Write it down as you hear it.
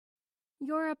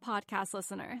You're a podcast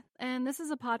listener, and this is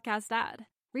a podcast ad.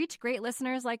 Reach great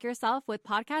listeners like yourself with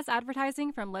podcast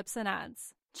advertising from Libsyn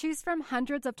Ads. Choose from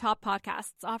hundreds of top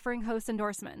podcasts offering host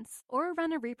endorsements, or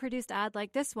run a reproduced ad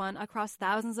like this one across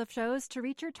thousands of shows to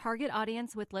reach your target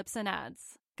audience with Libsyn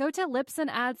Ads. Go to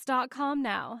libsynads.com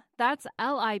now. That's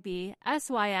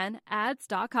LIBSYN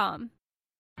ads.com.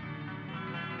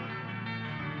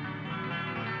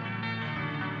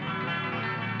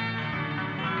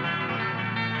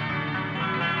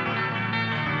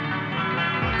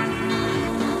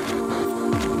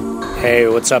 Hey,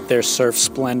 what's up there, Surf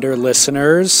Splendor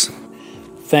listeners?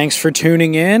 Thanks for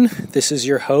tuning in. This is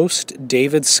your host,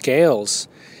 David Scales.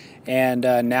 And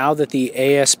now that the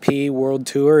ASP World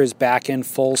Tour is back in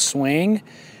full swing,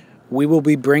 we will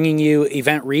be bringing you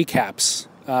event recaps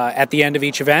at the end of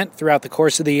each event throughout the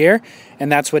course of the year.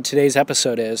 And that's what today's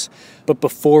episode is. But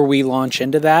before we launch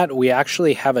into that, we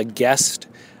actually have a guest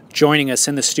joining us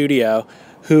in the studio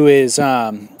who is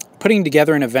putting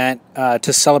together an event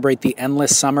to celebrate the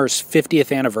Endless Summer's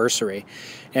 50th anniversary.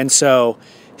 And so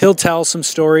he'll tell some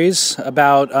stories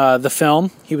about the film.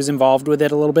 He was involved with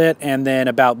it a little bit, and then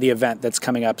about the event that's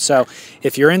coming up. So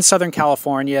if you're in Southern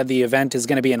California, the event is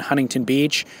going to be in Huntington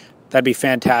Beach. That'd be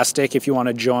fantastic. If you want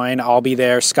to join, I'll be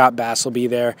there. Scott Bass will be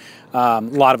there. A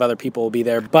lot of other people will be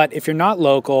there. But if you're not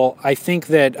local, I think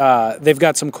that they've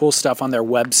got some cool stuff on their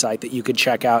website that you could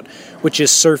check out, which is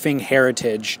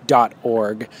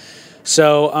surfingheritage.org.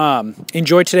 So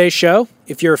enjoy today's show.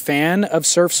 If you're a fan of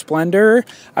Surf Splendor,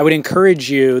 I would encourage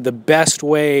you, the best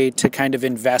way to kind of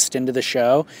invest into the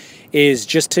show is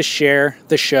just to share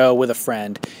the show with a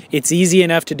friend. It's easy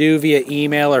enough to do via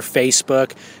email or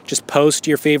Facebook. Just post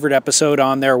your favorite episode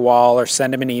on their wall or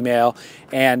send them an email,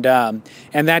 and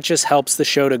that just helps the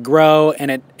show to grow.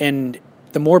 And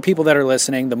the more people that are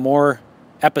listening, the more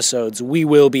episodes we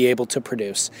will be able to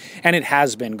produce, and it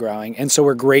has been growing, and so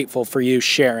we're grateful for you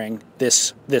sharing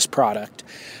this product.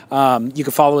 You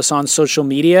can follow us on social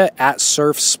media at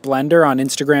Surf Splendor on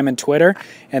Instagram and Twitter,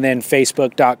 and then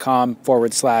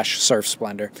facebook.com/Surf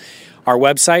Splendor. Our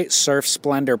website,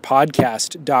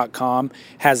 surfsplendorpodcast.com,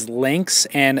 has links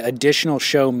and additional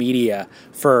show media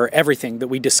for everything that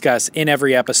we discuss in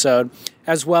every episode,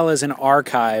 as well as an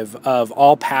archive of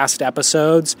all past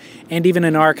episodes and even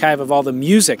an archive of all the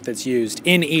music that's used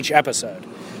in each episode.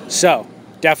 So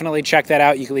definitely check that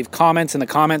out. You can leave comments in the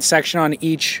comments section on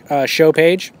each show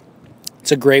page.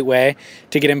 It's a great way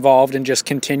to get involved and just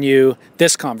continue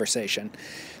this conversation.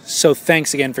 So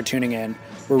thanks again for tuning in.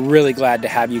 We're really glad to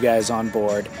have you guys on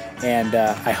board, and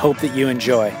I hope that you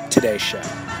enjoy today's show.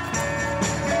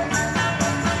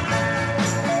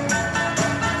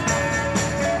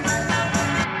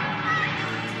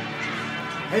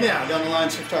 Hey now, Down the Line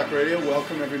Surf Talk Radio.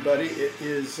 Welcome everybody. It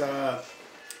is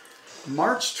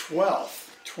March 12th,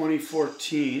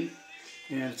 2014,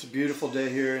 and it's a beautiful day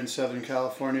here in Southern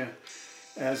California,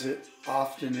 as it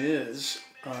often is.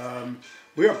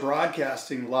 We are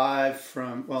broadcasting live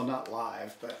from, well, not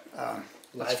live, but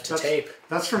Live to tape.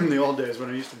 That's from the old days when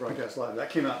I used to broadcast live. That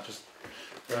came out just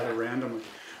rather randomly.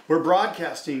 We're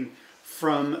broadcasting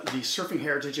from the Surfing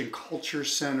Heritage and Culture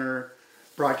Center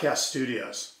broadcast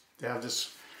studios. They have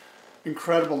this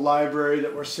incredible library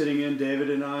that we're sitting in, David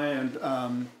and I,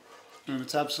 and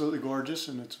it's absolutely gorgeous,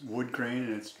 and it's wood grain,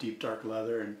 and it's deep dark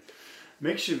leather, and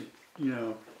makes you,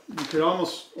 you could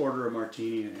almost order a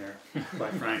martini in here,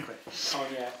 quite frankly. Oh,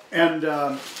 yeah. And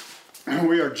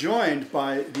we are joined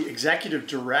by the executive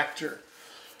director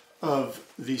of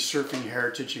the Surfing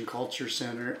Heritage and Culture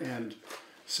Center, and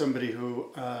somebody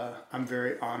who I'm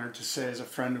very honored to say is a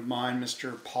friend of mine,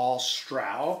 Mr. Paul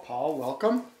Strow. Paul,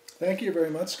 welcome. Thank you very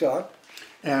much, Scott.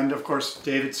 And of course,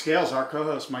 David Scales, our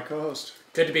co-host, my co-host.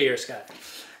 Good to be here, Scott.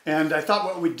 And I thought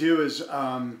what we'd do is,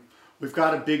 we've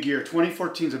got a big year.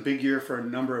 2014 is a big year for a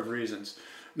number of reasons,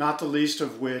 not the least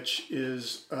of which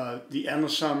is the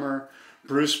Endless Summer.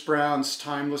 Bruce Brown's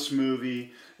timeless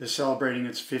movie is celebrating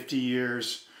its 50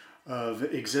 years of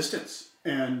existence.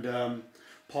 And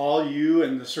Paul, you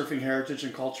and the Surfing Heritage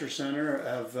and Culture Center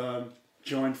have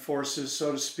joined forces,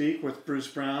 so to speak, with Bruce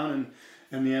Brown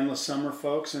and the Endless Summer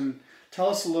folks. And tell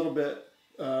us a little bit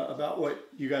about what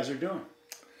you guys are doing.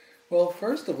 Well,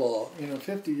 first of all,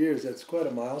 50 years, that's quite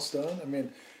a milestone. I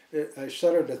mean, I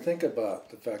shudder to think about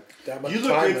the fact that much time. You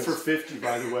look good for 50,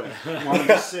 by the way. I wanted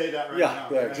to say that now.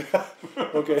 Thanks.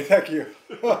 Okay, thank you.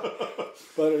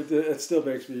 But it still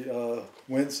makes me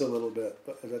wince a little bit,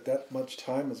 but that much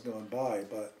time has gone by.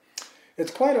 But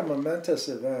it's quite a momentous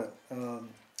event,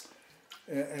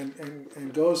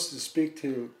 and goes to speak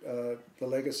to the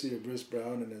legacy of Bruce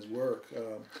Brown and his work.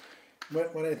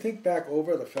 When I think back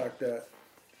over the fact that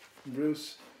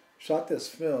Bruce shot this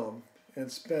film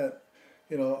and spent,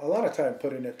 a lot of time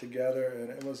putting it together, and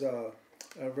it was a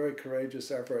very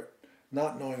courageous effort,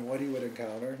 not knowing what he would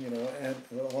encounter, and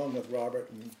along with Robert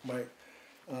and Mike.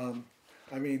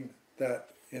 That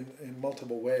in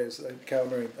multiple ways,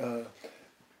 encountering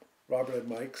Robert and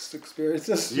Mike's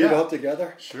experiences,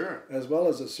 together, sure, as well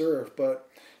as the surf. But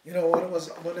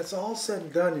when it's all said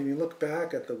and done, and you look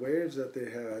back at the waves that they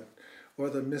had, or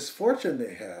the misfortune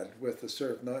they had with the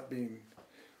surf not being,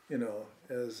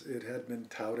 as it had been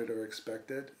touted or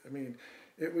expected. I mean,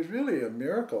 it was really a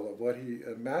miracle of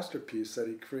a masterpiece that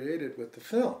he created with the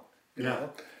film. You know,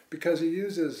 because he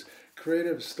uses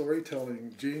creative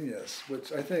storytelling genius,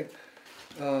 which I think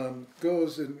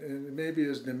goes and maybe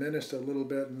is diminished a little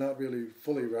bit and not really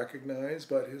fully recognized,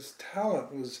 but his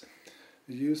talent was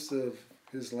the use of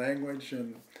his language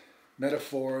and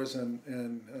metaphors and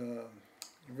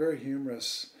a very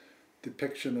humorous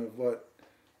depiction of what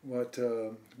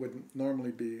would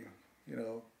normally be,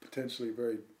 potentially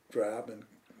very drab and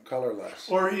colorless.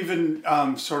 Or even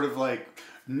sort of like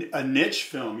a niche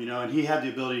film, and he had the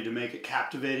ability to make it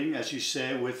captivating, as you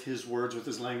say, with his words, with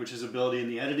his language, his ability in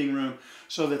the editing room,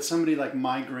 so that somebody like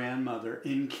my grandmother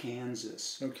in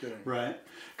Kansas, right,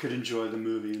 could enjoy the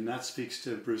movie. And that speaks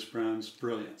to Bruce Brown's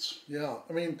brilliance. Yeah,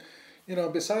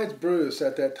 besides Bruce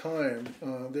at that time,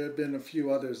 there had been a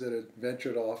few others that had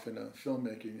ventured off into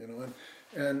filmmaking,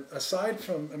 and aside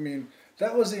from,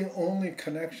 that was the only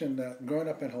connection that growing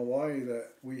up in Hawaii that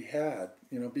we had,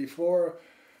 before.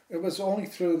 It was only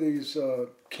through these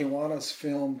Kiwanis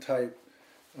film type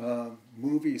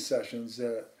movie sessions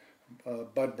that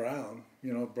Bud Brown,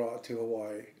 brought to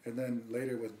Hawaii, and then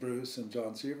later with Bruce and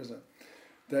John Severson,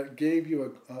 that gave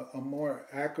you a more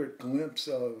accurate glimpse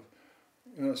of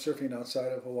surfing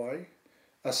outside of Hawaii,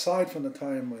 aside from the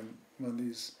time when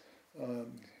these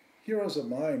heroes of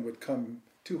mine would come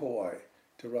to Hawaii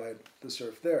to ride the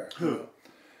surf there. Who?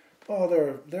 Oh,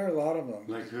 there are a lot of them.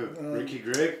 Like who? Ricky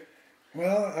Grigg?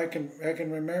 Well, I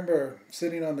can remember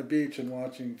sitting on the beach and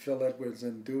watching Phil Edwards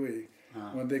and Dewey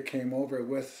when they came over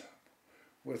with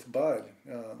Bud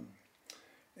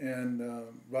and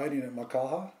riding at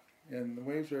Makaha, and the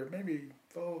waves were maybe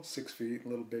 6 feet, a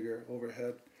little bigger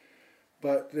overhead,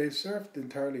 but they surfed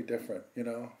entirely different,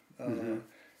 and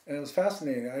it was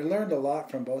fascinating. I learned a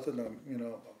lot from both of them.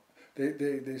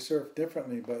 They surf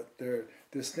differently, but their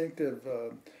distinctive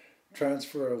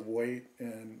transfer of weight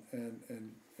and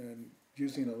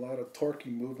using a lot of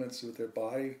torquing movements with their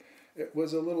body, it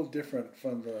was a little different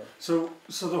from the... So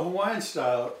the Hawaiian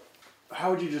style,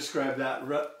 how would you describe that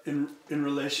in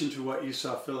relation to what you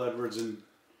saw Phil Edwards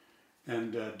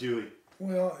and Dewey?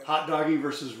 Well... Hot dogging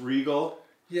versus regal?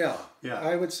 Yeah.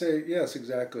 I would say, yes,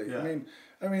 exactly.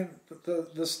 Yeah.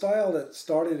 The style that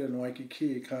started in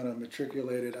Waikiki kind of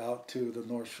matriculated out to the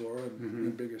North Shore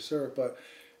and bigger surf, but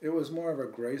it was more of a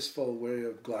graceful way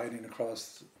of gliding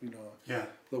across,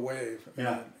 the wave.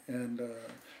 Yeah. And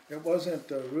it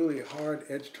wasn't a really hard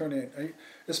edge turning.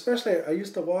 I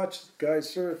used to watch guys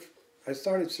surf. I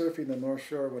started surfing the North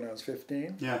Shore when I was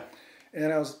 15. Yeah.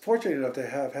 And I was fortunate enough to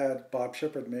have had Bob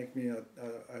Shepard make me a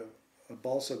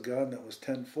balsa gun that was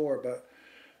 10-4,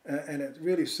 and it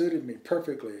really suited me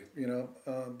perfectly,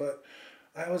 But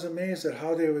I was amazed at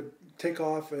how they would take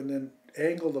off and then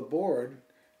angle the board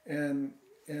and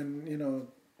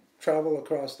travel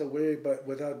across the wave, but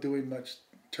without doing much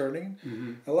turning.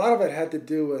 A lot of it had to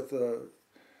do with the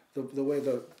way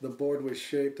the board was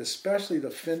shaped, especially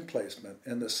the fin placement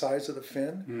and the size of the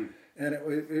fin. And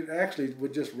it actually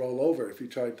would just roll over if you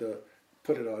tried to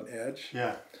put it on edge.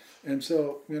 Yeah. And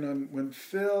so, when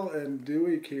Phil and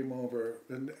Dewey came over,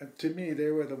 and to me, they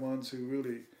were the ones who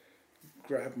really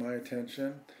grabbed my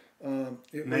attention.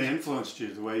 They influenced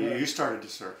you the way you started to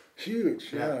surf.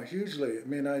 Huge, yeah, hugely.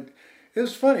 It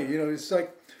was funny, it's like,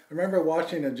 I remember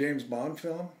watching a James Bond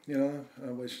film,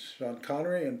 with Sean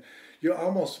Connery, and you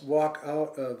almost walk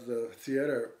out of the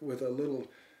theater with a little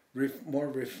more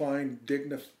refined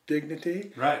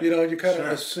dignity. Right. You kind of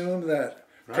assume that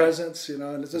presence, and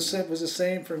it was the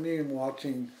same for me in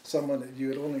watching someone that you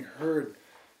had only heard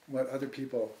what other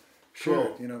people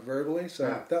shared, verbally.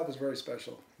 So that was very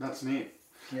special. That's neat.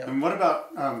 Yeah. And what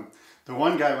about the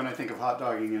one guy when I think of hot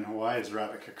dogging in Hawaii is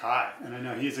Rabbit Kakai, and I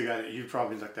know he's a guy that you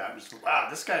probably looked at and just, wow,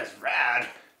 this guy's rad.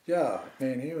 Yeah,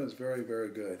 he was very, very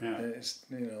good. Yeah.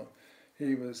 And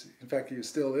he was, in fact, he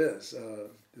still is,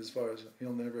 as far as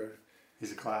he'll never...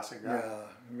 He's a classic guy. Yeah,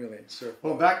 really. Sure.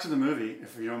 Well, back to the movie,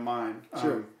 if you don't mind.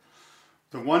 Sure.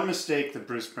 The one mistake that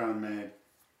Bruce Brown made,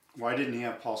 why didn't he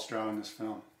have Paul Stroh in this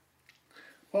film?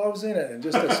 Well, I was in it in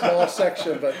just a small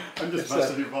section, but... I'm just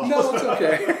busting your balls. No, it's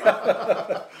okay.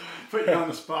 Put you on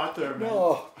the spot there, man.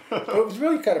 No, It was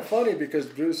really kind of funny because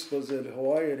Bruce was in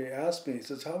Hawaii and he asked me, he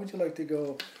says, how would you like to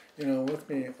go, with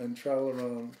me and travel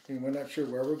around? We're not sure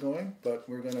where we're going, but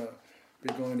we're going to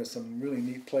be going to some really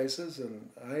neat places, and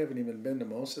I haven't even been to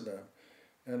most of them.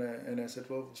 And I said,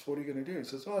 well, what are you going to do? He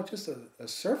says, oh, just a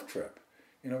surf trip.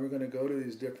 We're going to go to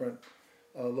these different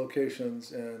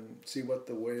locations and see what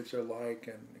the waves are like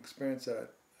and experience that.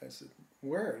 I said,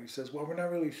 where? He says, well, we're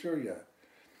not really sure yet.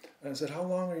 And I said, how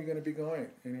long are you going to be going?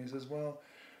 And he says, well,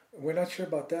 we're not sure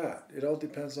about that. It all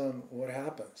depends on what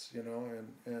happens,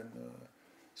 And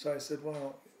so I said,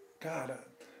 well, God,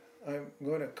 I'm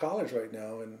going to college right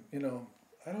now, and,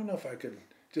 I don't know if I could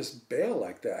just bail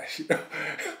like that,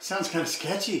 Sounds kind of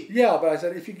sketchy. Yeah, but I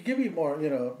said, if you could give me more,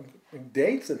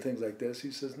 dates and things like this.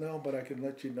 He says, no, but I can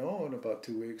let you know in about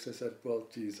 2 weeks. I said, well,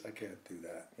 geez, I can't do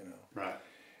that, Right.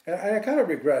 And I kind of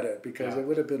regret it because it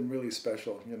would have been really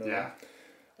special, Yeah.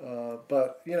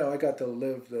 But, I got to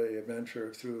live the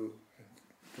adventure through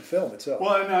the film itself.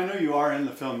 Well, I know you are in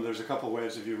the film. There's a couple of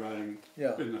waves of you riding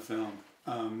in the film.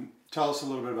 Tell us a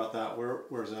little bit about that.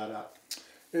 Where's that at?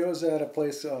 It was at a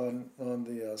place on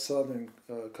the southern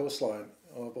coastline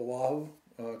of Oahu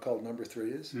called Number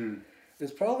Threes.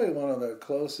 It's probably one of the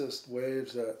closest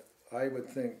waves that I would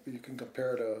think you can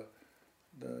compare to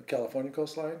the California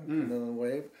coastline in the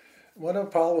wave. One of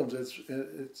the problems is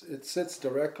it sits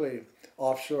directly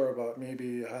offshore about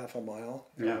maybe half a mile.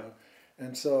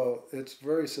 And so it's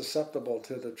very susceptible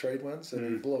to the trade winds, and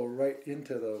they blow right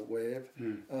into the wave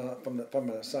from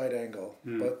a side angle.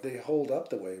 But they hold up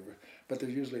the wave. But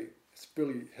it's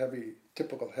really heavy,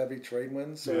 typical heavy trade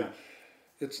winds. So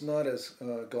it's not as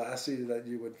glassy that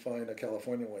you would find a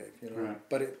California wave, Right.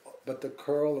 But the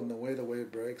curl and the way the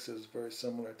wave breaks is very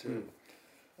similar to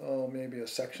maybe a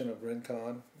section of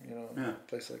Rincon, a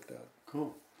place like that.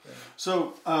 Cool. Yeah.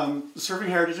 So, Surfing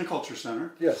Heritage and Culture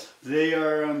Center. Yes. They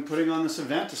are putting on this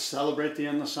event to celebrate the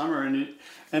endless summer,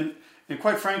 and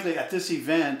quite frankly, at this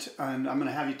event, and I'm going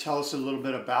to have you tell us a little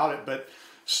bit about it, but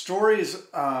stories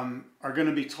are going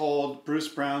to be told. Bruce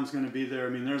Brown's going to be there. I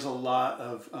mean, there's a lot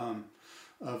of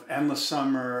endless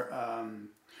summer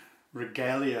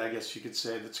regalia, I guess you could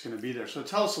say, that's going to be there. So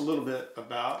tell us a little bit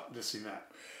about this event.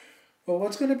 Well,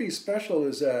 what's going to be special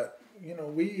is that,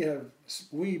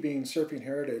 we being Surfing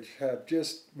Heritage have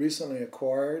just recently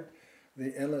acquired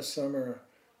the Endless Summer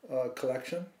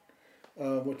collection,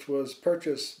 which was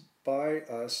purchased by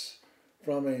us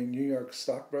from a New York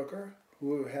stockbroker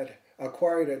who had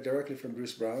acquired it directly from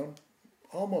Bruce Brown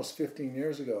almost 15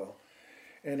 years ago,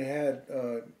 and had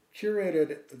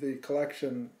curated the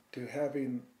collection to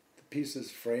having the pieces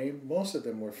framed. Most of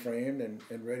them were framed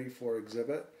and ready for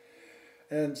exhibit.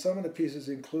 And some of the pieces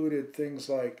included things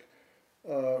like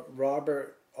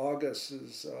Robert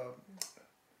August's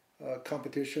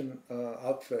competition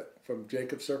outfit from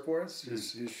Jacob Surfboards,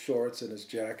 his shorts and his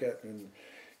jacket, and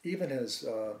even his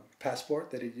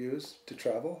passport that he used to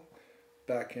travel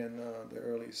back in the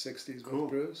early 60s with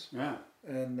Bruce. Yeah.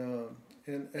 And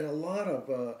a lot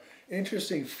of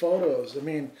interesting photos. I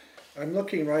mean, I'm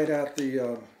looking right at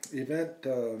the event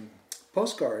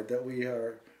postcard that we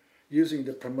are using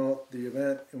to promote the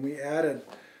event, and we added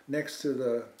next to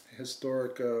the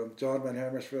historic John Van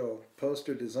Hammersville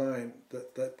poster design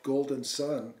that golden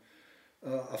sun,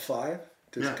 a 5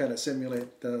 to kind of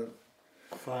simulate the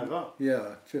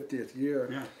 5-0. 50th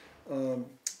year. Yeah.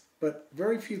 But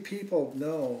very few people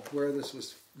know where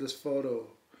this photo,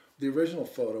 the original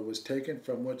photo, was taken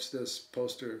from which this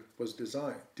poster was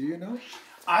designed. Do you know?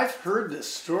 I've heard this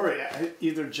story.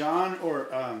 Either John or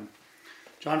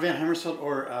John Van Hammersveld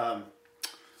or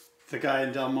the guy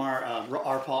in Del Mar,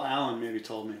 R. Paul Allen, maybe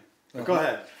told me. Go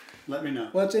ahead. Let me know.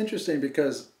 Well, it's interesting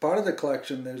because part of the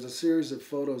collection, there's a series of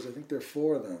photos, I think there are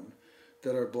 4 of them,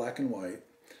 that are black and white,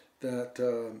 that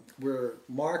were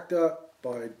marked up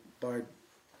by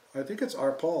I think it's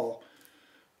R. Paul,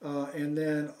 and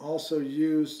then also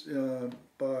used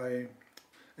by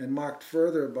and marked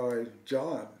further by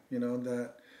John,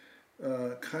 that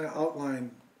kind of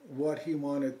outlined what he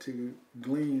wanted to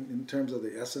glean in terms of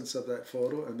the essence of that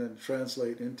photo and then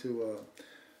translate into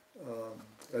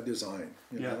a design,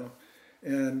 you know.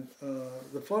 And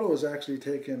the photo was actually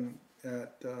taken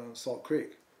at Salt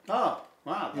Creek. Oh,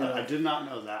 wow. I did not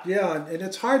know that. Yeah, and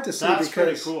it's hard to see because because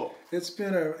pretty cool. It's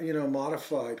been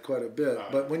modified quite a bit.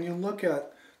 But when you look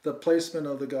at the placement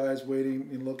of the guys waiting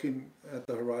and looking at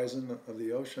the horizon of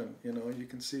the ocean, you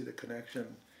can see the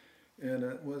connection. And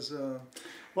it was...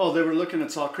 Well, they were looking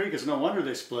at Salt Creek. It's no wonder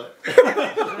they split.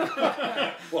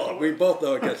 Well, we both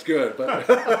know it gets good, but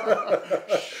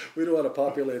we don't want to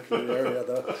populate the area,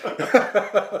 though.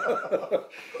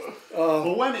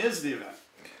 Well, when is the event?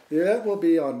 The event will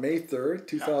be on May 3rd,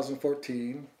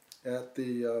 2014, at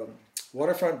the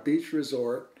Waterfront Beach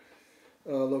Resort,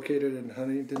 located in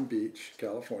Huntington Beach,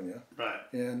 California. Right.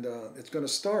 And it's going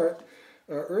to start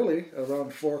early,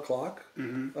 around 4 o'clock.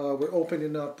 We're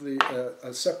opening up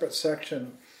a separate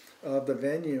section of the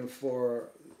venue for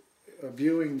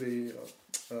viewing the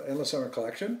Endless Summer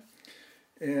Collection.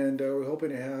 And we're hoping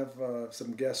to have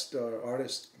some guest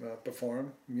artists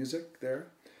perform music there.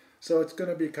 So it's going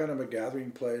to be kind of a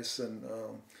gathering place, and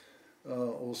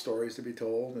old stories to be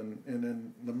told, and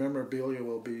then the memorabilia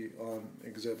will be on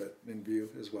exhibit in view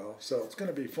as well. So it's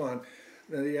going to be fun.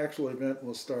 Now, the actual event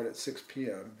will start at 6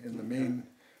 p.m. in the main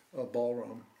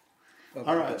ballroom.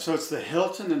 All right, so it's the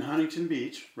Hilton in Huntington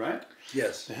Beach, right?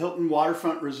 Yes. The Hilton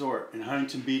Waterfront Resort in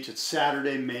Huntington Beach. It's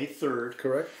Saturday, May 3rd.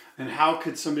 Correct. And how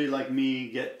could somebody like me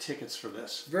get tickets for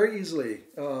this? Very easily.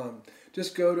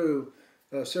 Just go to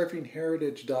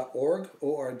surfingheritage.org,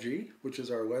 O-R-G, which is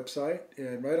our website,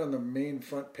 and right on the main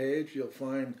front page you'll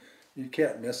find, you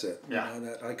can't miss it. Yeah.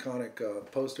 That iconic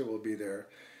poster will be there.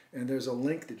 And there's a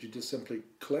link that you just simply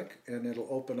click, and it'll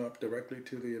open up directly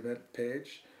to the event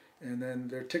page. And then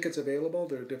there are tickets available.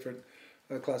 There are different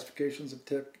classifications of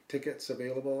tickets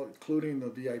available, including the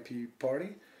VIP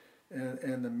party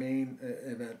and the main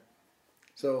event.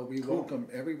 So we welcome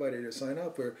everybody to sign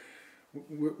up.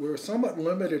 We're somewhat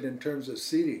limited in terms of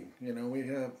seating. We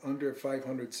have under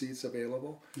 500 seats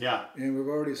available. Yeah. And we've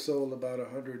already sold about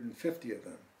 150 of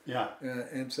them. Yeah.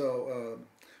 And so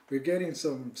we're getting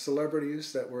some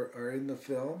celebrities that are in the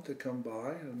film to come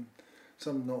by, and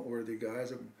some noteworthy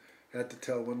guys. I had to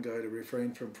tell one guy to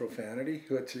refrain from profanity,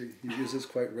 which he uses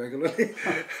quite regularly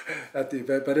at the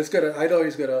event. But I know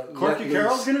he's gonna. Corky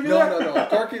Carroll's gonna be there? No.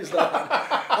 Corky's not.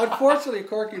 Unfortunately,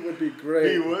 Corky would be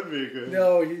great. He would be good.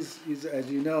 No, he's as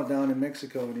you know, down in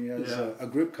Mexico, and he has a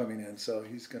group coming in, so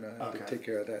he's gonna have to take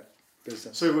care of that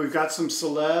business. So we've got some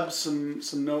celebs,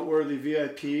 some noteworthy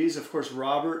VIPs. Of course,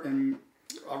 Robert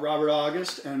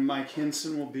August and Mike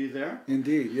Hinson will be there.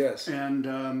 Indeed, yes.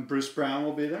 And Bruce Brown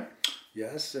will be there.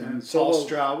 Yes, and Paul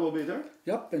Stroud will be there.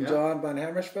 Yep, and John Von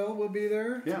Hammersfeld will be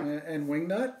there. Yeah, and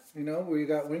Wingnut. We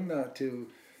got Wingnut to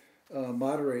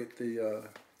moderate the.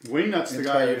 Wingnut's the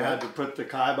guy you had to put the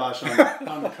kibosh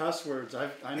on the cuss words. I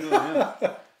know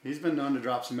him. He's been known to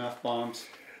drop some F-bombs.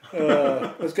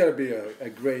 It's going to be a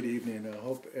great evening. I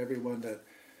hope everyone that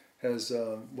has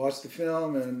watched the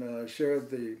film and shared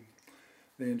the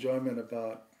enjoyment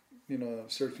about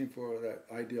searching for that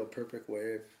ideal perfect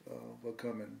wave will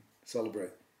come and celebrate.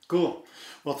 Cool.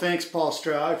 Well, thanks, Paul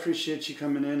Stroud. I appreciate you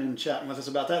coming in and chatting with us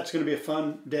about that. It's going to be a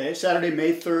fun day. Saturday,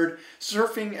 May 3rd,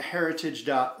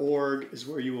 surfingheritage.org is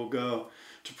where you will go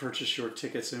to purchase your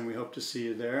tickets, and we hope to see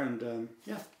you there. And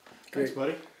thanks,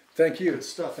 buddy. Thank you. Good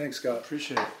stuff. Thanks, Scott.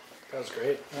 Appreciate it. That was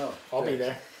great. I'll be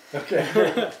there.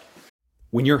 Okay.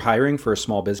 When you're hiring for a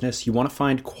small business, you want to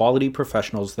find quality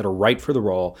professionals that are right for the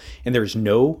role, and there's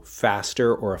no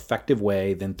faster or effective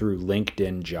way than through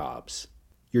LinkedIn Jobs.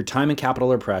 Your time and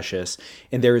capital are precious,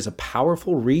 and there is a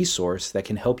powerful resource that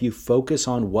can help you focus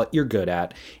on what you're good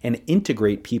at and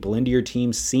integrate people into your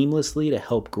team seamlessly to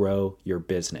help grow your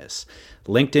business.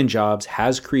 LinkedIn Jobs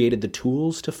has created the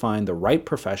tools to find the right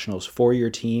professionals for your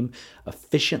team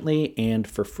efficiently and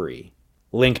for free.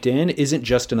 LinkedIn isn't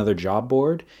just another job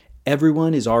board.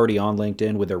 Everyone is already on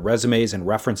LinkedIn with their resumes and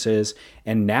references,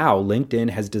 and now LinkedIn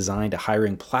has designed a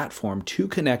hiring platform to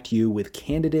connect you with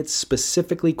candidates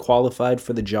specifically qualified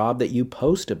for the job that you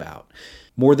post about.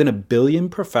 More than 1 billion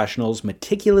professionals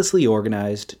meticulously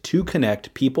organized to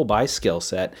connect people by skill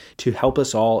set to help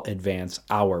us all advance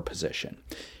our position.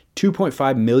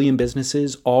 2.5 million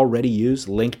businesses already use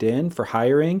LinkedIn for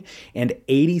hiring, and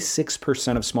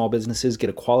 86% of small businesses get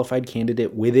a qualified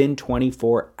candidate within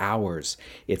 24 hours.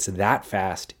 It's that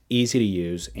fast, easy to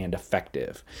use, and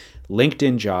effective.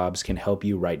 LinkedIn Jobs can help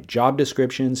you write job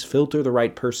descriptions, filter the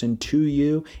right person to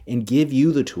you, and give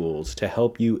you the tools to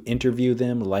help you interview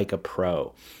them like a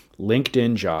pro.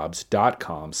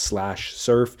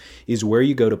 LinkedInjobs.com/surf is where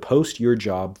you go to post your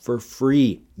job for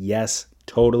free. Yes,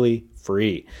 totally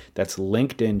free. That's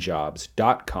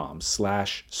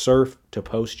LinkedInjobs.com/surf to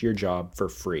post your job for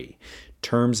free.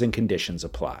 Terms and conditions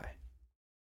apply.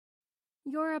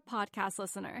 You're a podcast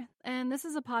listener, and this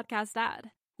is a podcast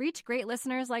ad. Reach great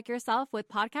listeners like yourself with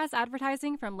podcast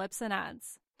advertising from Libsyn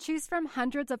Ads. Choose from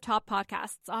hundreds of top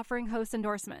podcasts offering host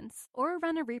endorsements, or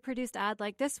run a reproduced ad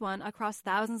like this one across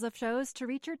thousands of shows to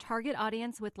reach your target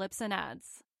audience with Libsyn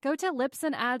Ads. Go to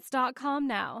libsynads.com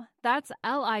now. That's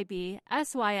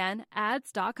LIBSYN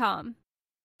ads.com.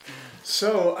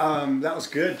 So that was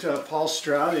good. Paul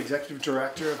Stroud, the Executive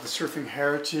Director of the Surfing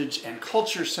Heritage and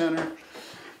Culture Center.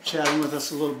 chatting with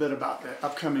us a little bit about the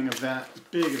upcoming event,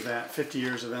 big event, 50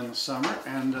 years of Endless Summer,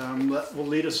 and will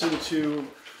lead us into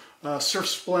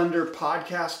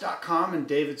surfsplendorpodcast.com and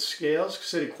David Scales,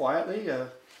 Sitting Quietly.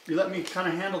 You let me kind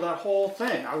of handle that whole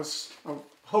thing. I was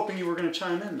hoping you were going to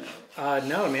chime in there.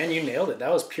 No, man, you nailed it.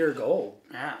 That was pure gold.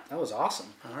 Yeah. That was awesome.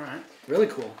 All right. Really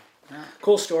cool. Yeah.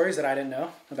 Cool stories that I didn't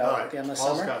know about the Endless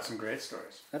Paul's Summer. got some great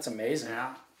stories. That's amazing.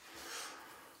 Yeah.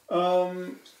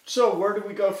 So where do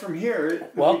we go from here?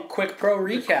 Well, quick pro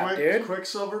recap, dude.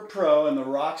 Quicksilver Pro and the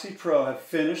Roxy Pro have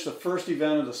finished the first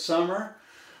event of the summer.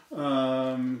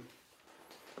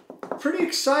 Pretty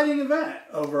exciting event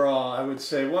overall, I would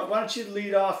say. Why don't you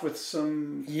lead off with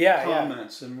some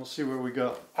comments, and we'll see where we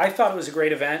go. I thought it was a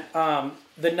great event.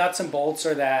 The nuts and bolts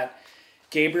are that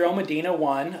Gabriel Medina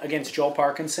won against Joel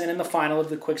Parkinson in the final of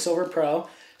the Quicksilver Pro.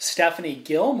 Stephanie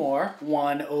Gilmore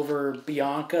won over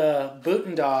Bianca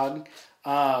Butendog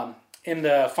in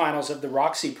the finals of the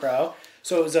Roxy Pro.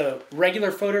 So it was a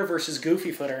regular footer versus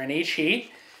goofy footer in each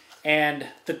heat. And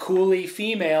the Cooley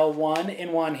female won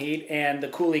in one heat, and the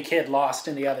Cooley kid lost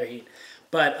in the other heat.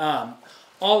 But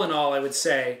all in all, I would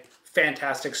say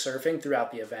fantastic surfing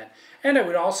throughout the event. And I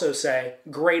would also say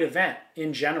great event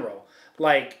in general.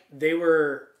 Like, they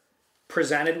were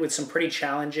presented with some pretty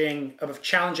challenging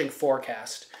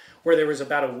forecast, where there was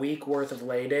about a week worth of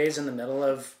lay days in the middle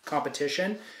of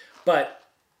competition. But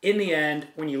in the end,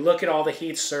 when you look at all the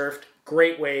heats surfed,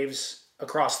 great waves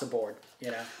across the board.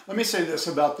 You know. Let me say this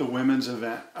about the women's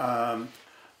event.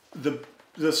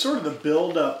 The sort of the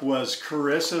build-up was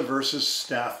Carissa versus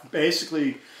Steph.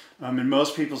 Basically, in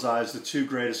most people's eyes, the two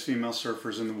greatest female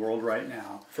surfers in the world right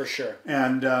now. For sure.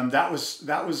 And that was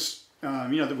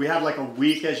we had like a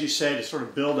week, as you say, to sort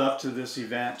of build up to this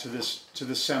event, to this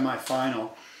semifinal.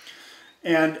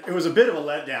 And it was a bit of a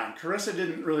letdown. Carissa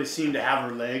didn't really seem to have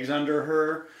her legs under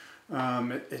her.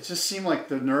 It just seemed like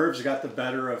the nerves got the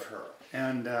better of her.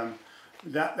 And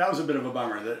that was a bit of a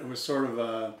bummer, that it was sort of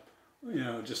a,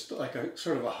 just like a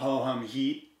sort of a ho-hum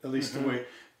heat, at least the way.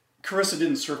 Carissa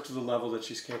didn't surf to the level that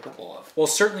she's capable of. Well,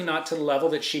 certainly not to the level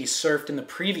that she surfed in the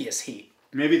previous heat.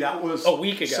 Maybe that was a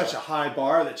week ago. Such a high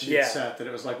bar that she had set that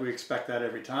it was like we expect that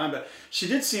every time. But she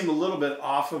did seem a little bit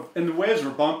off of, and the waves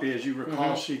were bumpy, as you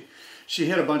recall. She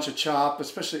hit a bunch of chop,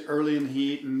 especially early in the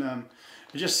heat, and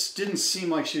it just didn't seem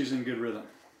like she was in good rhythm.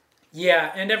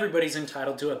 Yeah, and everybody's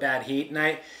entitled to a bad heat, and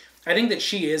I think that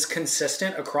she is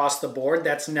consistent across the board.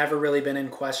 That's never really been in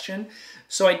question.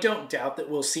 So I don't doubt that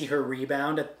we'll see her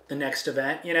rebound at the next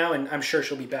event, and I'm sure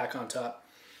she'll be back on top.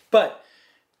 But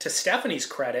to Stephanie's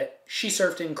credit, she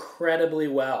surfed incredibly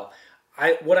well.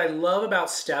 What I love about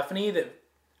Stephanie, that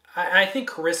I think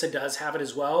Carissa does have it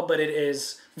as well, but it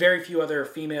is very few other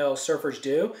female surfers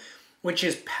do, which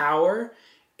is power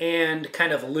and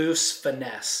kind of loose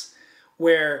finesse,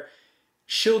 where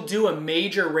she'll do a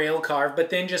major rail carve, but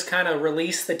then just kind of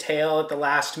release the tail at the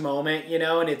last moment,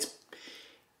 and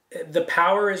the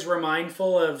power is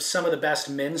remindful of some of the best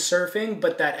men's surfing,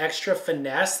 but that extra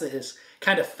finesse that is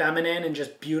kind of feminine and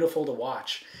just beautiful to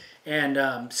watch.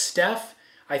 And Steph,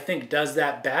 I think, does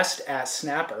that best at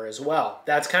snapper as well.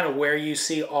 That's kind of where you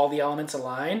see all the elements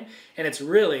align, and it's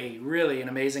really, really an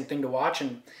amazing thing to watch.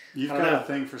 And you've got a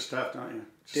thing for Steph, don't you?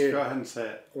 Just go ahead and say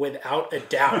it. Without a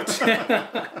doubt.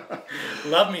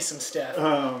 Love me some Steph.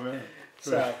 Oh, man.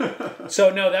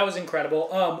 So no, that was incredible.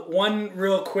 One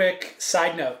real quick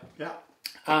side note.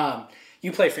 Yeah.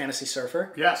 You play Fantasy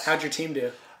Surfer. Yes. How'd your team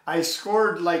do? I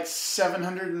scored like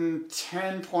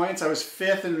 710 points. I was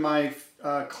fifth in my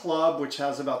club, which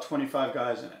has about 25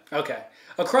 guys in it. Okay.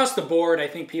 Across the board, I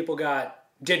think people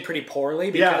did pretty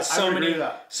poorly because so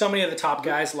many of the top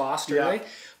guys lost early. Yeah.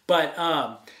 But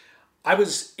I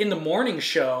was in the morning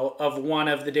show of one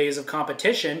of the days of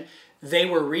competition. They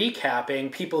were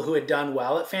recapping people who had done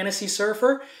well at Fantasy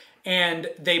Surfer,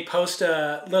 and they post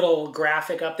a little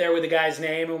graphic up there with the guy's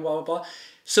name and blah, blah, blah.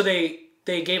 So they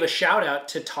gave a shout out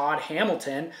to Todd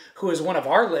Hamilton, who is one of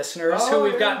our listeners, who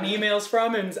we've gotten emails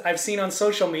from and I've seen on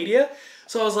social media.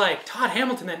 So I was like, Todd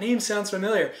Hamilton, that name sounds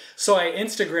familiar. So I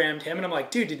Instagrammed him and I'm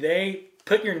like, dude, did they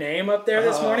put your name up there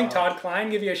this morning? Todd Klein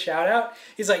give you a shout out?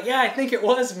 He's like, yeah, I think it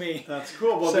was me. That's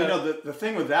cool. Well, the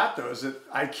thing with that though is that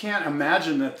I can't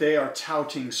imagine that they are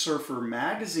touting Surfer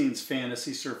Magazine's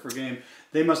Fantasy Surfer game.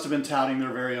 They must have been touting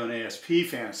their very own ASP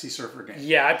Fantasy Surfer game.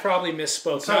 Yeah, I probably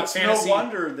misspoke. So it's no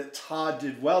wonder that Todd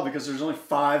did well, because there's only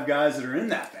 5 guys that are in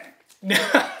that thing.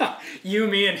 You,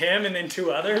 me, and him, and then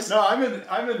 2 others? No,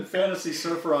 I'm in Fantasy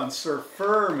Surfer on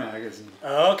Surfer Magazine.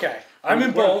 Oh, okay. I'm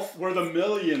in both. Where the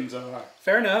millions are.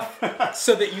 Fair enough.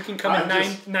 So that you can come in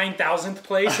 9,000th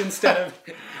place instead of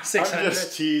 600th. I'm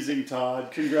just teasing,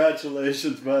 Todd.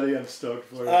 Congratulations, buddy. I'm stoked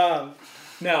for you.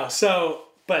 No, so,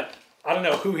 but I don't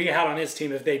know who he had on his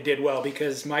team if they did well,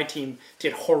 because my team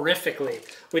did horrifically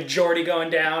with Jordy going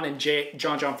down and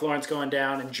John Florence going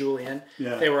down and Julian.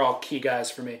 Yeah. They were all key guys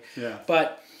for me. Yeah.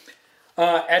 But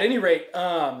at any rate,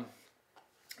 do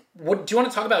you want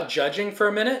to talk about judging for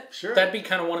a minute? Sure. That'd be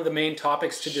kind of one of the main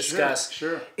topics to discuss.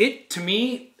 Sure. It, to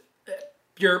me,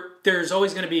 there's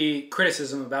always going to be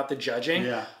criticism about the judging.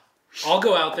 Yeah. I'll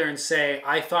go out there and say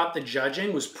I thought the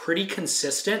judging was pretty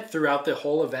consistent throughout the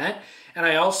whole event. And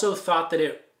I also thought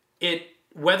that it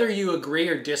whether you agree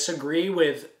or disagree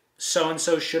with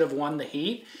so-and-so should have won the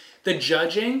heat, the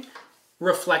judging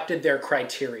reflected their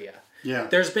criteria. Yeah.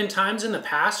 There's been times in the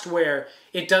past where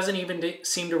it doesn't even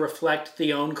seem to reflect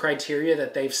the own criteria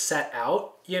that they've set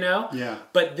out, Yeah.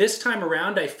 But this time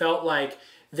around, I felt like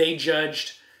they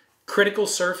judged critical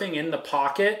surfing in the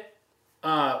pocket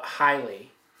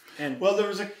highly. And Well,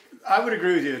 I would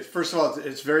agree with you. First of all,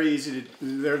 it's very easy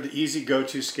they're the easy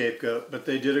go-to scapegoat, but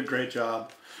they did a great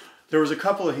job. There was a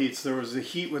couple of heats. There was the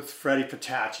heat with Freddie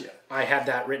Pataccia, I had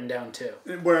that written down too.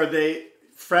 where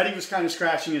Freddie was kind of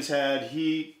scratching his head.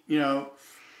 He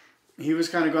was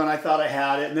kind of going, I thought I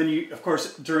had it. And then of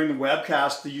course, during the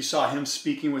webcast, you saw him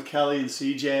speaking with Kelly and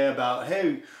CJ about,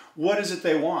 hey, what is it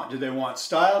they want? Do they want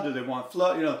style? Do they want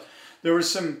flow? There was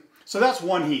some... So that's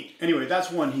one heat. Anyway, that's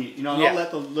one heat. And I'll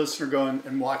let the listener go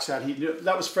and watch that heat.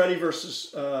 That was Freddie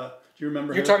versus, do you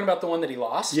remember You're talking about the one that he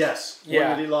lost? Yes. Yeah.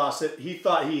 One that he lost it. He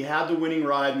thought he had the winning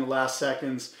ride in the last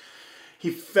seconds. He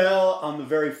fell on the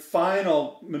very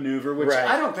final maneuver, which Right.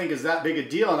 I don't think is that big a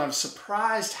deal. And I'm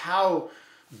surprised how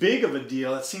big of a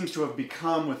deal it seems to have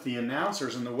become with the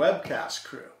announcers and the webcast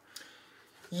crew.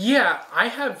 Yeah, I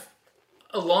have,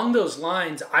 along those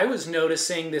lines, I was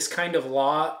noticing this kind of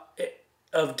law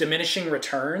of diminishing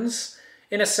returns,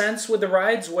 in a sense, with the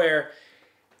rides, where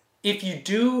if you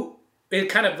do, it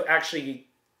kind of actually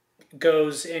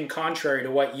goes in contrary to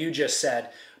what you just said,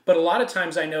 but a lot of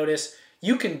times I notice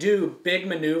you can do big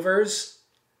maneuvers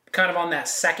kind of on that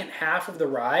second half of the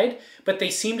ride, but they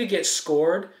seem to get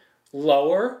scored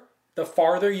lower the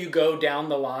farther you go down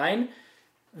the line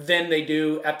than they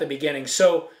do at the beginning.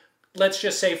 So let's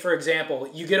just say, for example,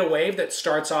 you get a wave that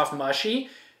starts off mushy,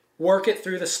 work it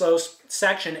through the slow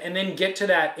section, and then get to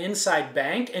that inside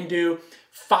bank and do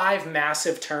 5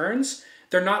 massive turns.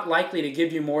 They're not likely to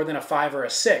give you more than a 5 or a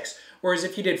 6. Whereas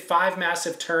if you did 5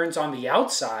 massive turns on the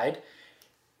outside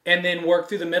and then work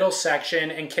through the middle section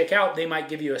and kick out, they might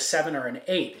give you a 7 or an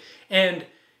 8. And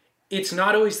it's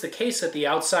not always the case that the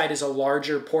outside is a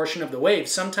larger portion of the wave.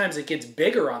 Sometimes it gets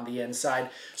bigger on the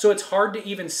inside. So it's hard to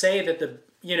even say that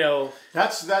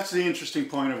That's the interesting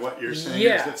point of what you're saying,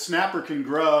 Yeah. is that snapper can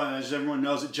grow, and as everyone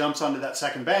knows, it jumps onto that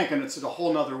second bank, and it's a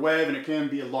whole nother wave, and it can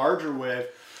be a larger wave.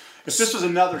 If this was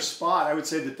another spot, I would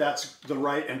say that that's the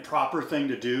right and proper thing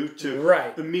to do, to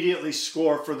Right. immediately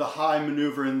score for the high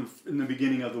maneuver in the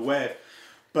beginning of the wave.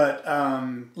 But,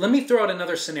 let me throw out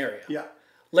another scenario. yeah.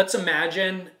 Let's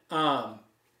imagine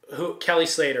Kelly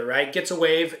Slater, right, gets a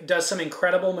wave, does some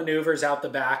incredible maneuvers out the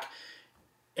back,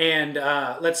 and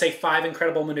let's say 5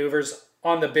 incredible maneuvers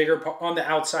on the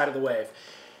outside of the wave.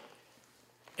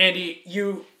 And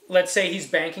let's say he's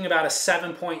banking about a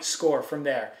 7-point score from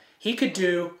there. He could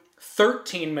do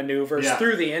 13 maneuvers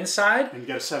through the inside. And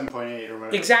get a 7.8 or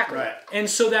whatever. Exactly. Right. And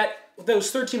so that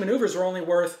those 13 maneuvers were only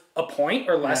worth a point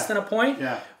or less than a point.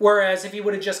 Yeah. Whereas if he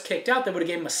would have just kicked out, they would have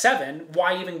given him a 7.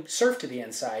 Why even surf to the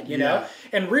inside, you know? Yeah.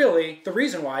 And really, the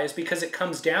reason why is because it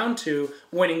comes down to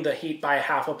winning the heat by a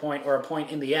half a point or a point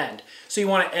in the end. So you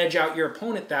want to edge out your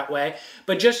opponent that way.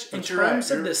 But just in terms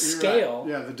of the scale...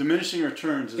 Right. Yeah, the diminishing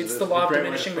returns is it's the law of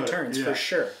diminishing returns returns, for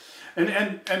sure.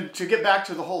 And to get back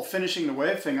to the whole finishing the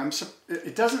wave thing,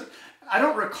 I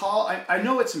don't recall, I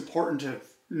know it's important to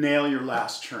nail your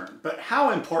last turn, but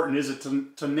how important is it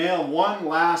to nail one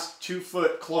last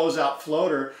 2-foot closeout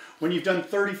floater when you've done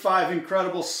 35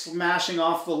 incredible smashing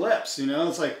off the lips?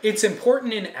 It's like... It's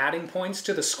important in adding points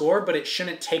to the score, but it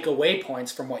shouldn't take away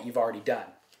points from what you've already done.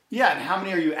 Yeah, and how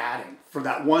many are you adding for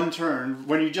that one turn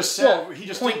when you just said... Well, he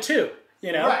just 0.2,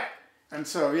 you know? Right. And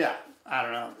so, yeah, I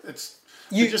don't know.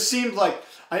 It just seemed like,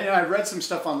 I read some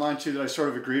stuff online too that I sort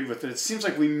of agreed with, that it seems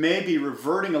like we may be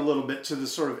reverting a little bit to the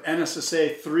sort of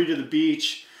NSSA 3 to the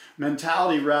beach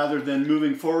mentality rather than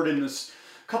moving forward in this.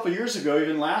 A couple of years ago,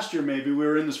 even last year maybe, we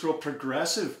were in this real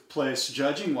progressive place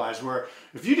judging-wise, where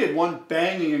if you did one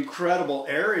banging incredible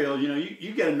aerial,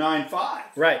 you get a 9.5.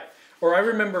 Right. Or I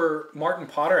remember Martin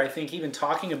Potter, I think, even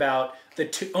talking about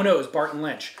it was Barton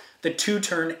Lynch, the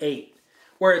 2-turn 8,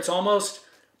 where it's almost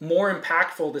more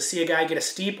impactful to see a guy get a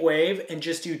steep wave and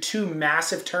just do 2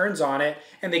 massive turns on it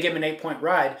and they give him an 8-point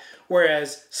ride.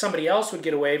 Whereas somebody else would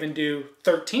get a wave and do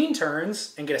 13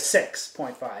 turns and get a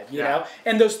 6.5, you know?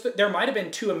 And there might have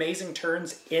been 2 amazing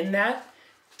turns in that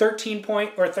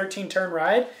 13-point or 13-turn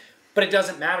ride, but it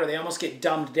doesn't matter. They almost get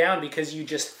dumbed down because you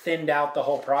just thinned out the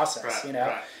whole process, you know?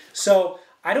 Right. So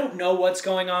I don't know what's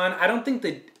going on. I don't think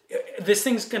that this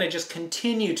thing's going to just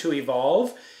continue to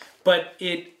evolve, but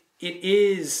it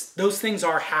is, those things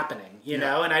are happening, you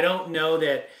know, and I don't know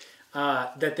that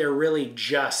that they're really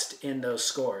just in those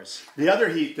scores. The other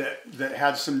heat that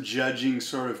had some judging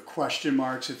sort of question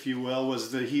marks, if you will,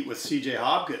 was the heat with CJ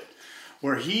Hobgood,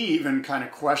 where he even kind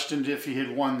of questioned if he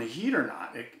had won the heat or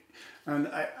not. And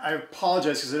I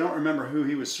apologize because I don't remember who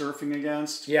he was surfing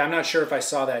against. Yeah, I'm not sure if I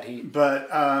saw that heat. But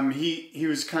he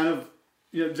was kind of,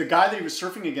 you know, the guy that he was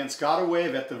surfing against got a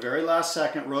wave at the very last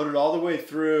second, rode it all the way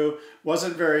through,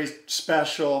 wasn't very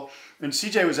special. And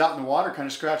CJ was out in the water kind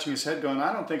of scratching his head going,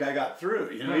 I don't think I got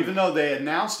through. You know, even though they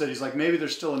announced it, he's like, maybe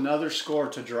there's still another score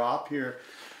to drop here.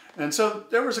 And so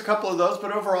there was a couple of those,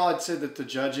 but overall I'd say that the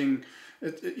judging,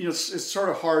 you know, it's sort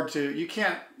of hard to, you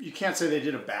can't say they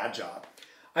did a bad job.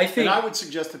 And I would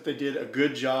suggest that they did a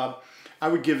good job. I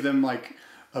would give them like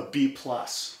a B+.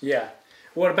 Yeah.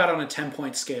 What about on a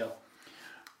 10-point scale?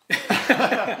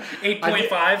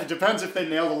 8.5? It depends if they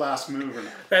nail the last move or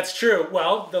not. That's true.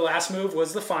 Well, the last move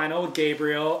was the final with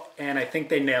Gabriel, and I think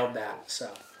they nailed that. So,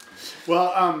 well,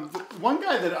 one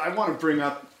guy that I want to bring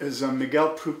up is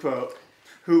Miguel Pupo,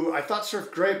 who I thought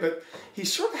surfed great, but he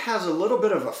sort of has a little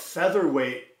bit of a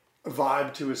featherweight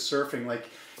vibe to his surfing. Like,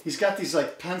 he's got these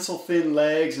like pencil thin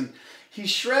legs, and he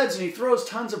shreds and he throws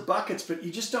tons of buckets, but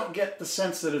you just don't get the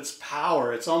sense that it's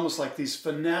power. It's almost like these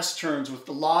finesse turns with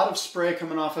a lot of spray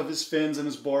coming off of his fins and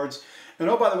his boards. And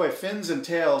oh, by the way, fins and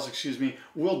tails,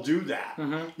 will do that.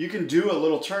 Mm-hmm. You can do a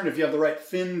little turn if you have the right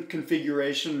fin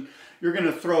configuration. You're going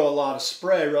to throw a lot of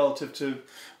spray relative to,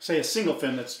 say, a single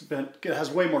fin that has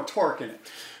way more torque in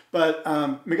it. But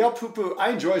Miguel Pupo, I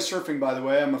enjoy surfing, by the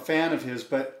way. I'm a fan of his,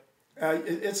 but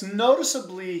it's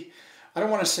noticeably, I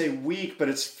don't want to say weak, but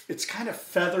it's kind of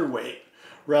featherweight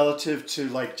relative to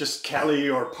like just Kelly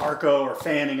or Parko or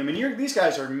Fanning. I mean, these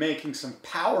guys are making some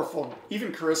powerful,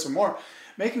 even Carissa Moore,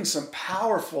 making some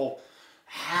powerful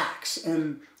hacks.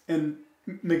 And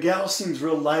Miguel seems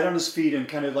real light on his feet and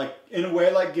kind of like, in a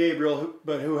way like Gabriel,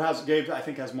 but Gabe I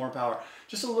think has more power.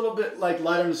 Just a little bit like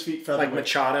light on his feet, featherweight. Like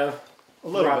Machado? A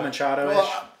little Rob bit. Machado-ish?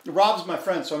 Well, Rob's my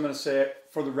friend, so I'm going to say it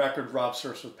for the record, Rob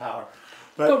surfs with power.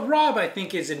 But Rob, I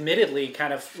think, is admittedly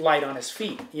kind of light on his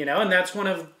feet, you know, and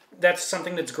that's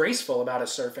something that's graceful about his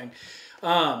surfing.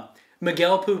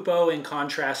 Miguel Pupo, in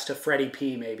contrast to Freddie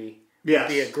P, maybe. Yes.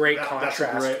 Would be a great contrast.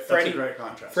 That's a great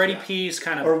contrast. Freddie P's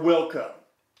kind of... Or Wilco.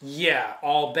 Yeah,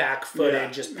 all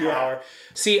back-footed, just power. Yeah.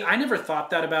 See, I never thought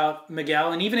that about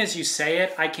Miguel, and even as you say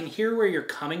it, I can hear where you're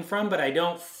coming from, but I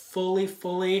don't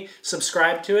fully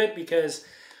subscribe to it because...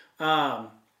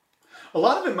 A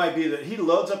lot of it might be that he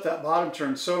loads up that bottom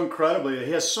turn so incredibly that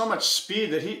he has so much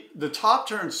speed that the top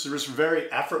turns are just very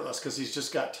effortless because he's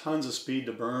just got tons of speed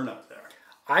to burn up there.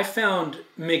 I found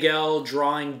Miguel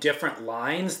drawing different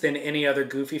lines than any other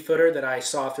goofy footer that I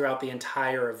saw throughout the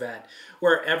entire event,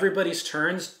 where everybody's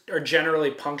turns are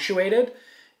generally punctuated.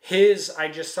 I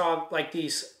just saw like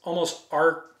these almost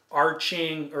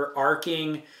arcing,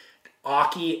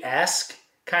 Aki-esque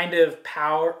kind of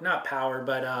power, not power,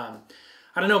 but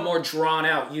I don't know, more drawn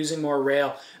out, using more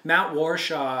rail. Matt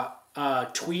Warshaw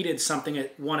tweeted something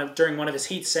during one of his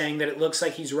heats saying that it looks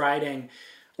like he's riding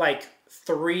like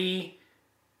 3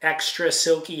 extra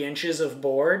silky inches of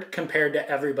board compared to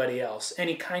everybody else. And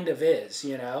he kind of is,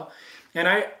 you know. And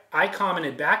I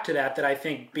commented back to that I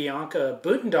think Bianca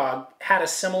Butendog had a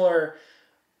similar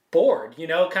board, you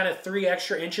know, kind of 3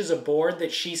 extra inches of board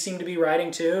that she seemed to be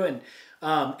riding too.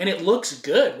 And it looks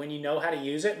good when you know how to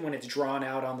use it and when it's drawn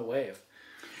out on the wave.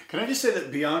 Can I just say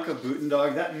that Bianca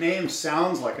Butendog, that name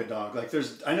sounds like a dog. Like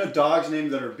I know dogs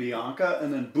named that are Bianca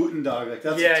and then Butendog. Like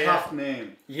that's a tough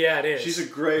name. Yeah, it is. She's a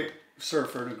great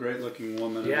surfer and a great looking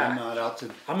woman. Yeah. And I'm not out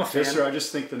to I'm a fan. Her. I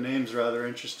just think the name's rather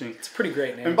interesting. It's a pretty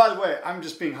great name. And by the way, I'm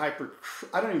just being I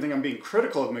don't even think I'm being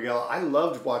critical of Miguel. I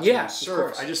loved watching him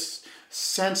surf. I just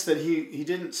sensed that he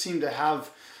didn't seem to have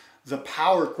the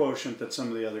power quotient that some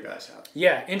of the other guys have.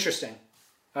 Yeah, interesting.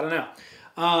 I don't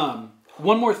know.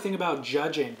 One more thing about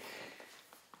judging.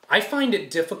 I find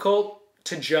it difficult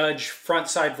to judge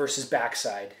frontside versus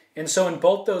backside. And so in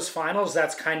both those finals,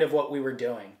 that's kind of what we were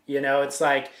doing. You know, it's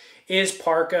like, is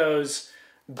Parko's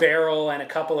barrel and a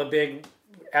couple of big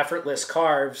effortless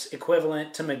carves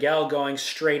equivalent to Miguel going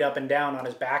straight up and down on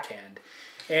his backhand?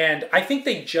 And I think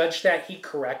they judged that heat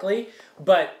correctly,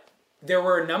 but there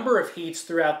were a number of heats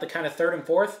throughout the kind of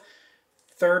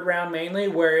third round mainly,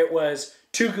 where it was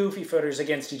two goofy footers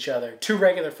against each other, two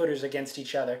regular footers against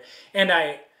each other. And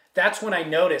that's when I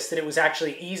noticed that it was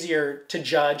actually easier to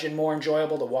judge and more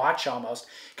enjoyable to watch almost,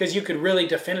 because you could really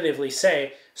definitively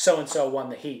say so-and-so won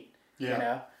the heat. Yeah. You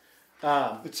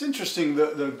know? It's interesting,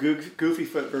 the goofy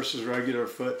foot versus regular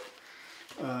foot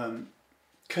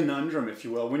conundrum, if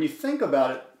you will. When you think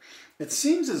about it, it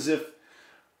seems as if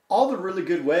all the really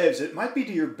good waves, it might be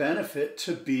to your benefit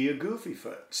to be a goofy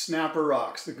foot. Snapper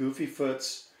rocks. The goofy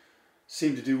foots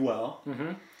seem to do well.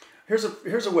 Mm-hmm.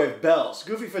 Here's a wave, bells.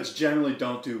 Goofy foots generally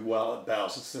don't do well at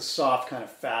bells. It's this soft kind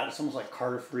of fat. It's almost like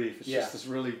Cardiff Reef. It's just this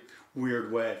really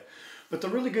weird wave. But the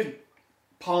really good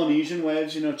Polynesian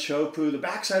waves, Chopu, the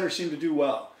backsiders seem to do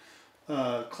well.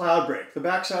 Cloudbreak, the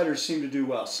backsiders seem to do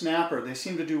well. Snapper, they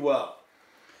seem to do well.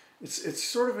 It's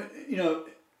sort of,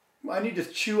 I need to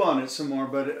chew on it some more,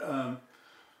 but...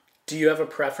 Do you have a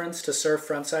preference to surf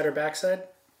frontside or backside?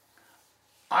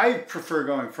 I prefer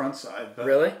going frontside. But,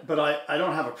 really? But I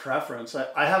don't have a preference.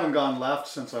 I haven't gone left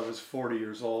since I was 40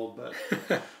 years old,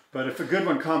 but but if a good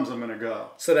one comes, I'm going to go.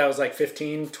 So that was like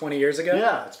 15, 20 years ago?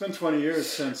 Yeah, it's been 20 years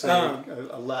since I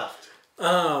left.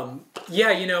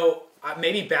 Yeah,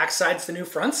 maybe backside's the new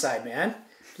frontside, man.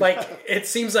 Like, it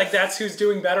seems like that's who's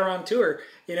doing better on tour.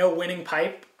 Winning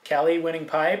pipe. Kelly winning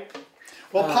pipe.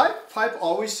 Well, pipe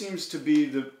always seems to be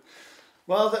the...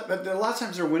 Well, but a lot of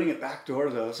times they're winning it backdoor,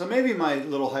 though. So maybe my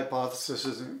little hypothesis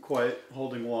isn't quite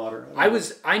holding water.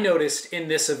 I noticed in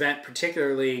this event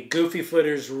particularly, goofy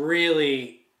footers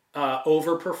really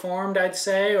overperformed, I'd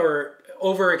say, or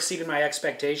over-exceeded my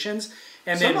expectations.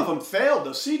 And some of them failed,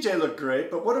 though. CJ looked great,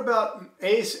 but what about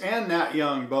Ace and Nat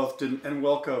Young both didn't, and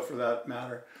Wilco for that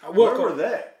matter? Where were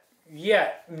they?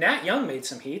 Yeah, Nat Young made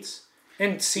some heats,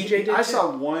 and CJ did. I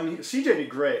saw one. CJ did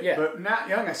great, yeah. But Nat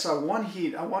Young, I saw one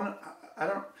heat.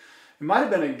 It might have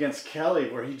been against Kelly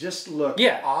where he just looked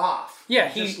off. Yeah,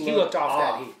 he looked off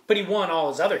that heat, but he won all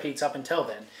his other heats up until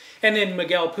then. And then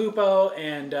Miguel Pupo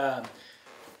and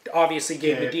obviously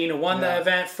Gabe Medina won the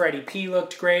event. Freddie P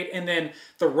looked great, and then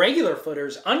the regular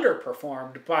footers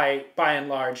underperformed by and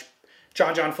large.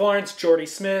 John Florence, Jordy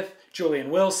Smith, Julian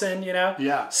Wilson.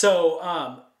 Yeah.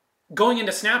 So. Going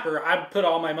into Snapper, I put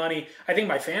all my money. I think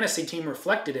my fantasy team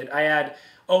reflected it. I had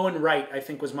Owen Wright, I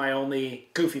think, was my only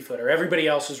goofy footer. Everybody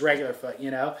else was regular foot,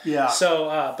 Yeah.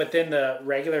 So, but then the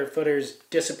regular footers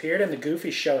disappeared and the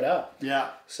goofy showed up.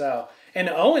 Yeah. So, and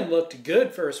Owen looked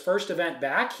good for his first event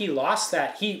back. He lost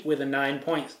that heat with a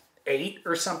 9.8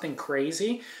 or something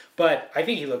crazy, but I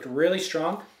think he looked really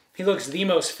strong. He looks the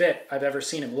most fit I've ever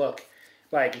seen him look.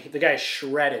 Like, the guy's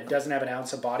shredded, doesn't have an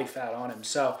ounce of body fat on him.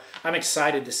 So I'm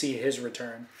excited to see his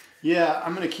return. Yeah,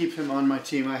 I'm going to keep him on my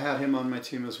team. I had him on my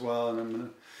team as well, and I'm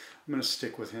going to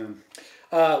stick with him.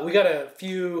 We got a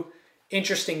few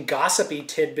interesting gossipy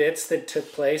tidbits that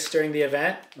took place during the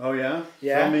event. Oh, yeah?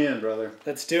 Yeah. Fill me in, brother.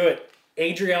 Let's do it.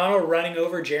 Adriano running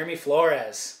over Jeremy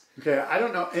Flores. Okay, I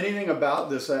don't know anything about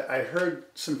this. I heard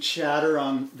some chatter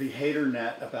on the hater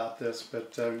net about this,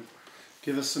 but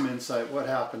give us some insight. What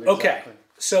happened exactly? Okay.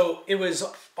 So it was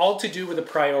all to do with the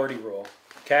priority rule,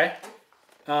 okay?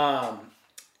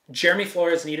 Jeremy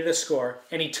Flores needed a score,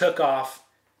 and he took off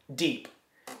deep.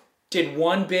 Did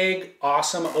one big,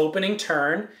 awesome opening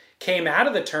turn, came out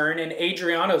of the turn, and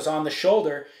Adriano's on the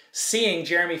shoulder, seeing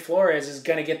Jeremy Flores is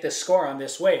going to get this score on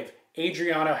this wave.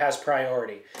 Adriano has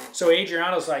priority. So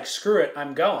Adriano's like, screw it,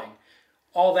 I'm going.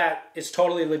 All that is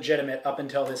totally legitimate up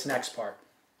until this next part.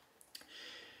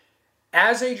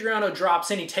 As Adriano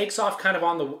drops in, he takes off kind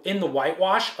of in the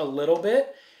whitewash a little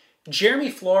bit.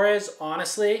 Jeremy Flores,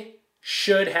 honestly,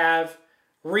 should have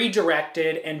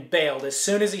redirected and bailed as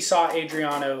soon as he saw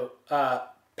Adriano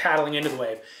paddling into the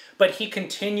wave. But he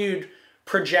continued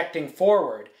projecting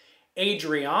forward.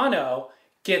 Adriano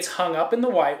gets hung up in the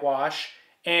whitewash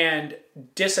and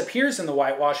disappears in the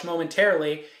whitewash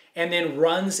momentarily, and then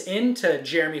runs into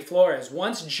Jeremy Flores.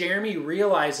 Once Jeremy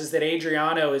realizes that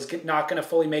Adriano is not going to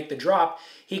fully make the drop,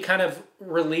 he kind of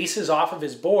releases off of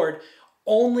his board,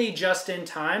 only just in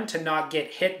time to not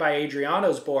get hit by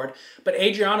Adriano's board. But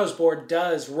Adriano's board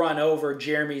does run over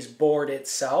Jeremy's board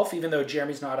itself, even though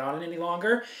Jeremy's not on it any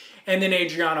longer. And then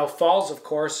Adriano falls, of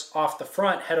course, off the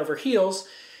front, head over heels.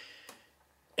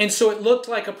 And so it looked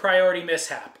like a priority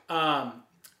mishap.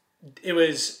 It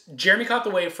was Jeremy caught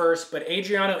the wave first, but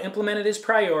Adriano implemented his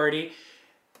priority.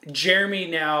 Jeremy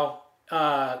now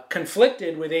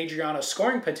conflicted with Adriano's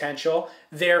scoring potential.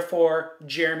 Therefore,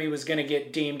 Jeremy was going to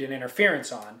get deemed an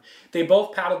interference on. They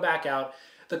both paddled back out.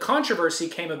 The controversy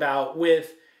came about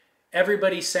with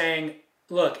everybody saying,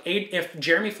 look, if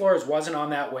Jeremy Flores wasn't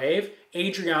on that wave,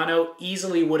 Adriano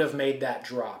easily would have made that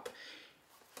drop.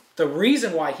 The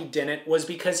reason why he didn't was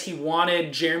because he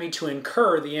wanted Jeremy to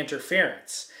incur the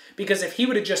interference. Because if he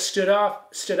would have just stood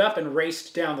up and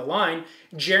raced down the line,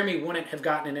 Jeremy wouldn't have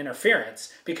gotten an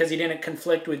interference because he didn't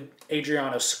conflict with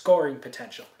Adriano's scoring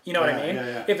potential. You know what I mean?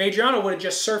 Yeah. If Adriano would have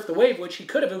just surfed the wave, which he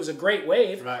could have, it was a great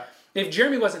wave. Right. If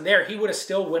Jeremy wasn't there, he would have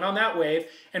still went on that wave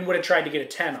and would have tried to get a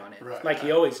 10 on it, like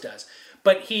he always does.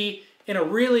 But he, in a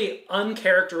really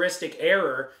uncharacteristic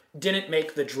error, didn't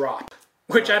make the drop.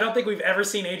 Which I don't think we've ever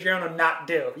seen Adriano not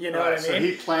do. You know what I mean? So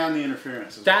he planned the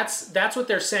interference. That's what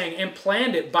they're saying, and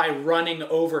planned it by running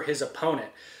over his opponent.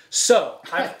 So,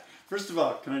 first of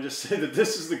all, can I just say that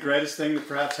this is the greatest thing that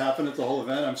perhaps happened at the whole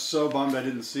event? I'm so bummed I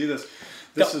didn't see this.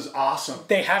 This is awesome.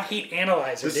 They have Heat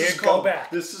Analyzer, Go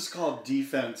back. This is called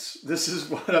defense. This is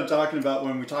what I'm talking about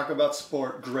when we talk about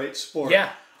sport. Great sport.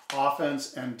 Yeah.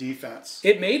 Offense and defense.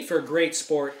 It made for great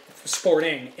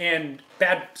sporting and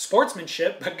bad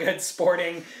sportsmanship, but good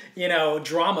sporting,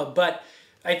 drama. But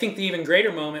I think the even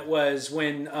greater moment was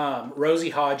when Rosie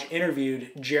Hodge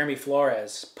interviewed Jeremy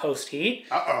Flores post-Heat.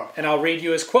 And I'll read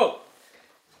you his quote.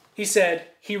 He said,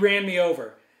 "He ran me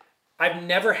over. I've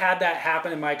never had that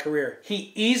happen in my career.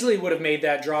 He easily would have made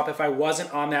that drop if I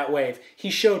wasn't on that wave. He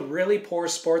showed really poor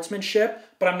sportsmanship,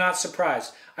 but I'm not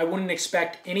surprised. I wouldn't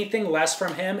expect anything less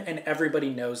from him, and everybody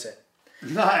knows it."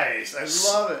 Nice.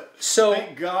 I love it. So,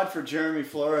 thank God for Jeremy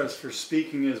Flores for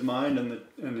speaking his mind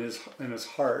and his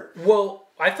heart. Well,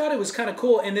 I thought it was kind of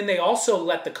cool, and then they also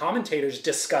let the commentators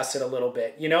discuss it a little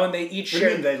bit, and they each shared.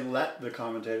 What do you mean they let the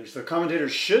commentators? The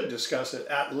commentators should discuss it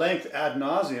at length, ad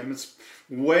nauseum. It's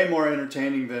way more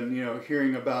entertaining than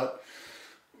hearing about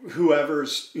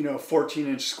whoever's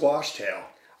 14-inch squash tail.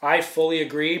 I fully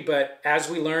agree, but as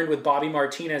we learned with Bobby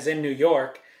Martinez in New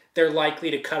York, they're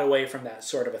likely to cut away from that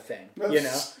sort of a thing.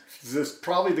 This is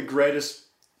probably the greatest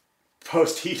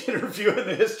post-Heat interview in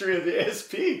the history of the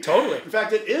ASP. Totally. In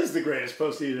fact, it is the greatest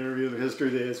post-Heat interview in the history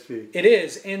of the ASP. It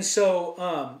is. And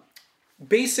so,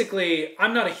 basically,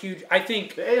 I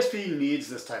think... The ASP needs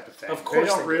this type of thing. Of course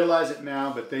they don't realize it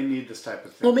now, but they need this type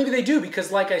of thing. Well, maybe they do,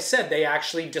 because like I said, they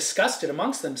actually discussed it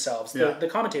amongst themselves. The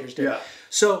commentators did. Yeah.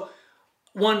 So,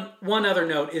 one other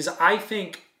note is I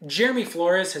think Jeremy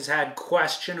Flores has had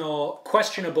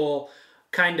questionable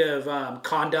kind of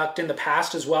conduct in the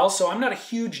past as well. So I'm not a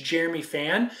huge Jeremy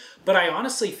fan, but I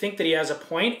honestly think that he has a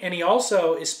point, and he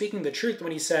also is speaking the truth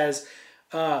when he says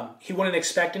he wouldn't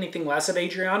expect anything less of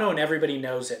Adriano, and everybody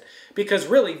knows it. Because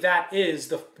really, that is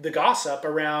the gossip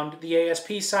around the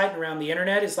ASP site and around the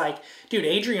internet is like, dude,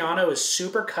 Adriano is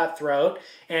super cutthroat,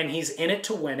 and he's in it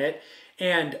to win it.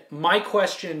 And my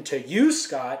question to you,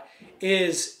 Scott,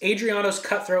 is Adriano's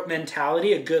cutthroat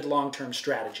mentality a good long-term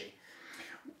strategy?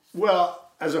 Well,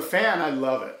 as a fan, I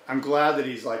love it. I'm glad that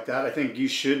he's like that. I think you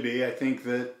should be. I think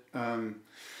that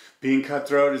being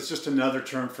cutthroat is just another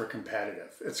term for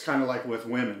competitive. It's kind of like with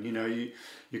women.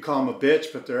 You call them a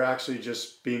bitch, but they're actually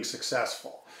just being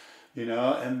successful.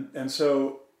 And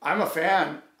so I'm a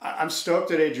fan. I'm stoked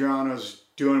that Adriano's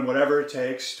doing whatever it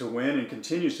takes to win and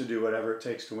continues to do whatever it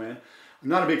takes to win. I'm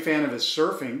not a big fan of his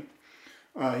surfing.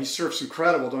 He surfs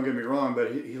incredible, don't get me wrong,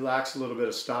 but he lacks a little bit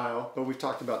of style. But we've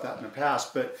talked about that in the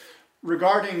past. But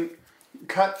regarding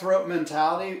cutthroat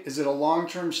mentality, is it a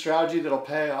long-term strategy that'll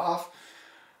pay off?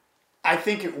 I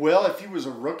think it will. If he was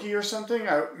a rookie or something,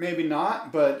 maybe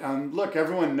not. But look,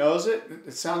 everyone knows it.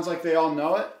 It sounds like they all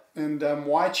know it. And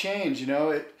why change?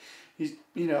 I'm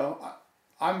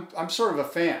sort of a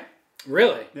fan.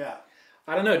 Really? Yeah.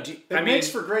 I don't know. It makes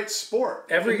for great sport.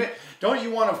 Don't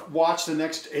you want to watch the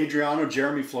next Adriano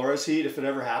Jeremy Flores Heat if it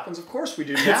ever happens? Of course we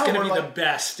do. It's going to be the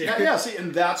best. Dude. Yeah, see,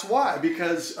 and that's why.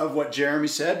 Because of what Jeremy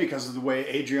said, because of the way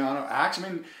Adriano acts. I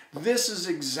mean, this is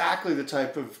exactly the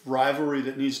type of rivalry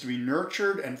that needs to be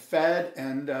nurtured and fed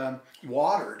and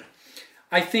watered.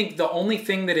 I think the only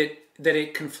thing that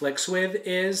it conflicts with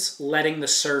is letting the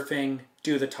surfing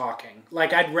do the talking.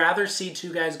 Like, I'd rather see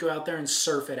two guys go out there and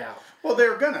surf it out. Well,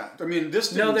 they're gonna. I mean,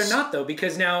 this. No, they're not though,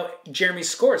 because now Jeremy's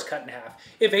score is cut in half.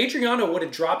 If Adriano would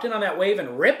have dropped in on that wave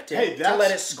and ripped it to let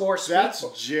his score speak, that's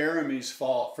Jeremy's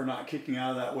fault for not kicking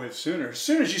out of that wave sooner. As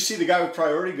soon as you see the guy with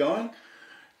priority going,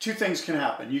 two things can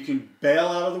happen. You can bail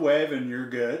out of the wave and you're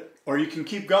good, or you can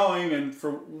keep going. And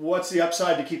for what's the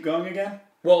upside to keep going again?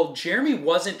 Well, Jeremy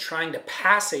wasn't trying to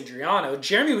pass Adriano.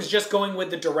 Jeremy was just going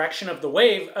with the direction of the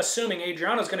wave, assuming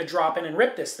Adriano's going to drop in and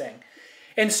rip this thing.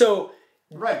 And so,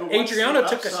 right, but what's Adriano the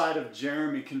took upside of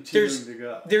Jeremy continuing to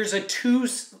go? There's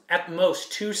at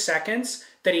most 2 seconds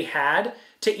that he had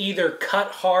to either cut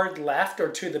hard left or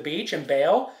to the beach and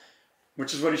bail.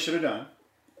 Which is what he should have done.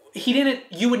 he didn't.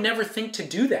 You would never think to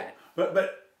do that.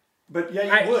 But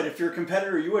yeah, you would. If you're a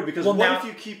competitor, you would. Because if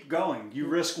you keep going? You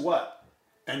risk what?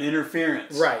 An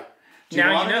interference. Right. Do you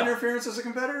want an interference as a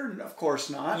competitor? Of course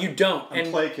not. You don't.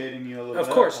 I'm placating you a little bit. Of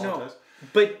course, no.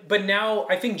 But now,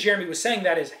 I think Jeremy was saying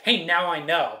that is, hey, now I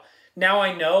know. Now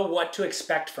I know what to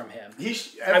expect from him.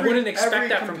 I wouldn't expect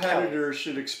that from Kelly. Every competitor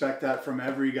should expect that from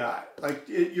every guy. Like,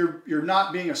 you're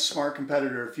not being a smart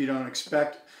competitor if you don't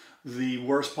expect the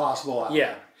worst possible outcome.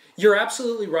 Yeah. You're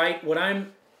absolutely right. What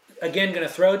I'm, again, going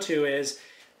to throw to is,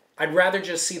 I'd rather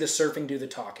just see the surfing do the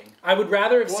talking. I would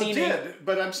rather have seen it.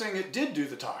 But I'm saying it did do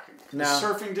the talking. No. The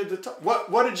surfing did the talking.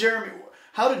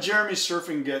 How did Jeremy's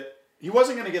surfing get... He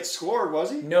wasn't going to get scored, was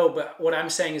he? No, but what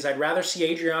I'm saying is I'd rather see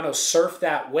Adriano surf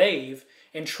that wave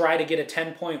and try to get a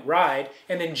 10-point ride,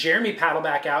 and then Jeremy paddle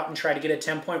back out and try to get a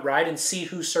 10-point ride and see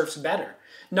who surfs better.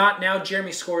 Not now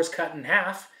Jeremy scores cut in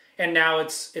half, and now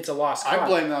it's a lost cause. I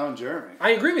blame that on Jeremy.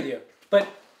 I agree with you.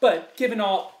 But given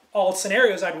all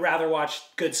scenarios, I'd rather watch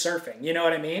good surfing. You know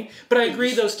what I mean? But I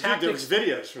agree those tactics... There's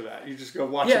videos for that. You just go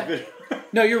watch a video.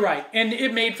 No, you're right. And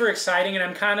it made for exciting, and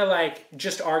I'm kind of like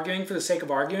just arguing for the sake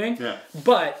of arguing. Yeah.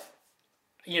 But,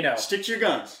 stick to your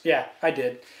guns. Yeah, I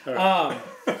did. Right.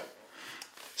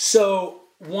 So,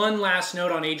 one last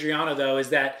note on Adriano, though, is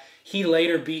that he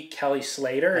later beat Kelly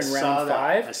Slater in round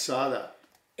 5. I saw that.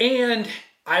 And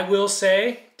I will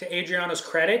say, to Adriano's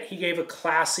credit, he gave a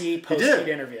classy post-heat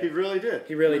interview. He really did.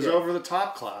 He was over the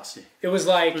top classy. It was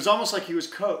almost like he was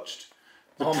coached.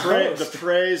 The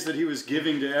praise that he was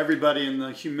giving to everybody and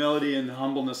the humility and the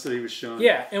humbleness that he was showing.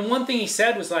 Yeah, and one thing he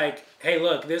said was like, hey,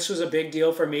 look, this was a big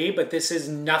deal for me, but this is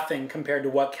nothing compared to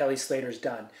what Kelly Slater's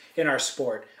done in our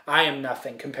sport. I am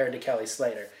nothing compared to Kelly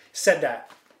Slater. Said that.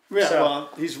 Yeah, well,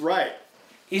 he's right.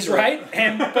 He's right.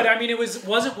 But I mean, it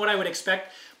wasn't what I would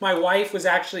expect. My wife was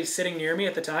actually sitting near me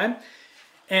at the time,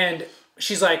 and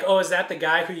she's like, oh, is that the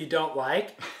guy who you don't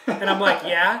like? And I'm like,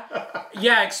 yeah.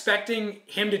 Yeah, expecting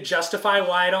him to justify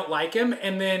why I don't like him.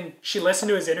 And then she listened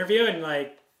to his interview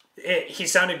and he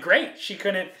sounded great. She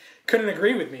couldn't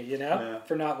agree with me,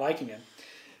 for not liking him.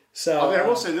 So I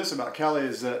will say this about Kelly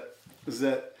is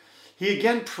that he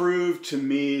again proved to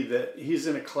me that he's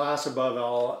in a class above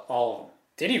all of them.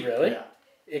 Did he really? Yeah.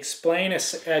 Explain,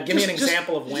 give me an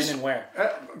example of when and where.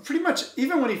 Pretty much,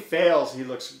 even when he fails, he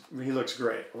looks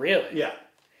great. Really? Yeah.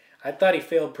 I thought he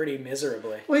failed pretty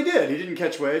miserably. Well, he did. He didn't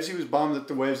catch waves. He was bummed that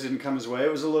the waves didn't come his way.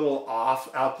 It was a little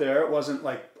off out there. It wasn't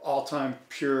like all-time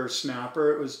pure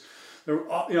snapper. It was,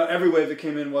 every wave that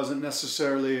came in wasn't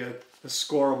necessarily a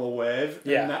scoreable wave.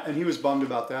 Yeah. And he was bummed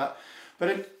about that.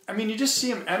 But you just see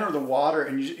him enter the water,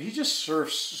 and he just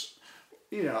surfs.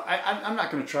 I'm not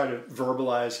going to try to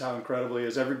verbalize how incredible he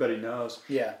is. Everybody knows.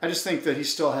 Yeah. I just think that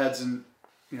he's still heads and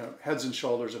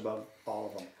shoulders above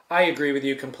all of them. I agree with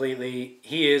you completely.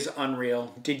 He is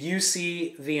unreal. Did you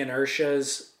see the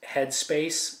Inertia's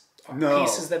Headspace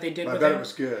pieces that they did with him? I bet it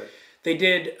was good. They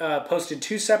did posted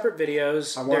 2 separate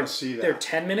videos. I want to see that. They're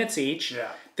 10 minutes each.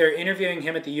 Yeah. They're interviewing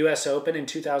him at the U.S. Open in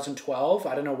 2012.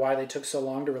 I don't know why they took so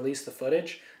long to release the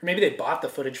footage. Or maybe they bought the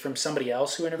footage from somebody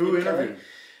else who interviewed Kelly.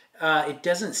 It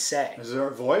doesn't say. Is there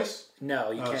a voice?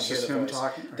 No, you can't hear the him voice.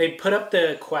 Talking? They put up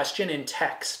the question in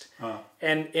text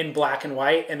and in black and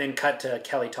white, and then cut to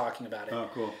Kelly talking about it. Oh,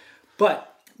 cool.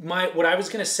 But what I was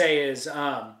going to say is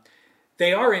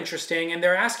they are interesting, and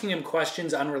they're asking him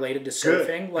questions unrelated to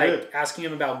surfing, asking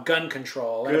him about gun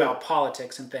control and about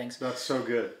politics and things. That's so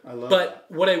good. I love that.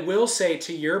 But what I will say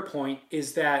to your point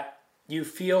is that you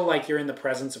feel like you're in the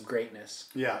presence of greatness.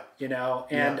 Yeah.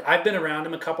 And I've been around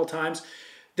him a couple times.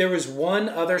 There was one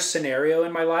other scenario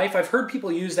in my life. I've heard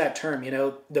people use that term,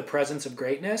 the presence of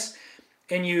greatness,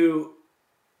 and you're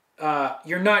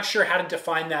not sure how to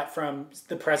define that from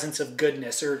the presence of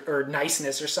goodness or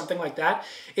niceness or something like that,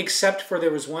 except for there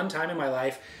was one time in my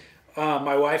life,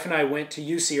 my wife and I went to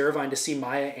UC Irvine to see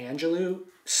Maya Angelou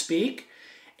speak,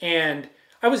 and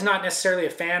I was not necessarily a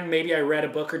fan. Maybe I read a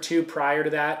book or two prior to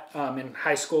that in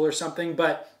high school or something,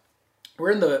 but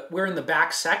we're in the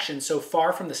back section, so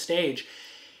far from the stage.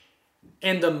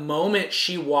 And the moment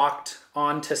she walked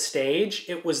onto stage,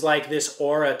 it was like this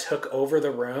aura took over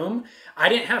the room. I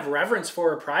didn't have reverence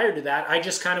for her prior to that. I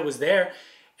just kind of was there.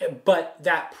 But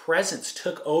that presence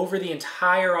took over the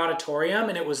entire auditorium,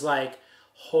 and it was like,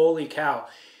 holy cow.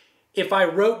 If I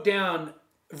wrote down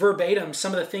verbatim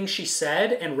some of the things she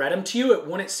said and read them to you, it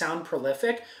wouldn't sound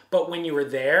prolific. But when you were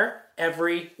there,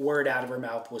 every word out of her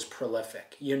mouth was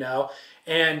prolific,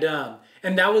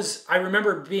 And that was, I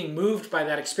remember being moved by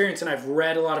that experience, and I've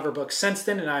read a lot of her books since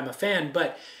then, and I'm a fan,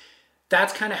 but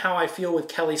that's kind of how I feel with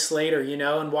Kelly Slater,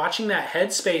 and watching that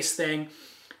Headspace thing,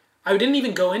 I didn't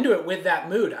even go into it with that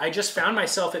mood. I just found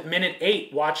myself at minute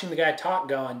 8 watching the guy talk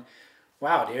going,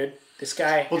 wow, dude, this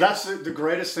guy... Well, that's the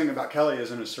greatest thing about Kelly,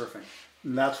 isn't his surfing.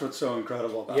 And that's what's so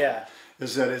incredible about it.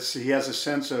 Is that he has a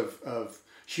sense of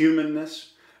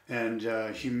humanness and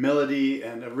humility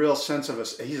and a real sense of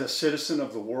he's a citizen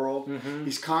of the world. Mm-hmm.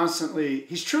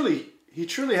 He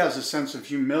truly has a sense of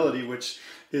humility, which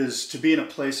is to be in a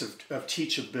place of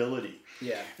teachability.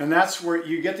 Yeah. And that's where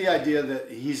you get the idea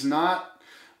that he's not,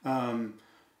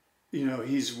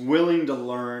 he's willing to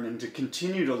learn and to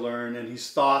continue to learn, and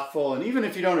he's thoughtful. And even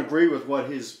if you don't agree with what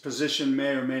his position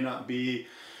may or may not be,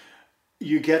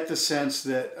 you get the sense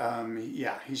that,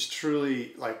 he's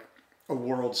truly like a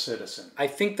world citizen. I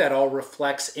think that all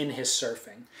reflects in his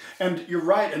surfing. And you're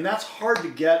right, and that's hard to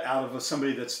get out of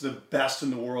somebody that's the best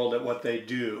in the world at what they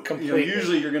do. Completely.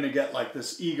 Usually you're going to get like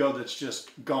this ego that's just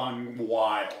gone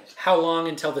wild. How long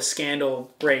until the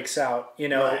scandal breaks out,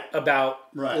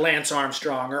 about Lance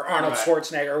Armstrong or Arnold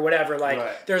Schwarzenegger or whatever?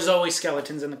 There's always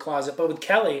skeletons in the closet. But with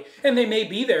Kelly, and they may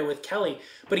be there with Kelly,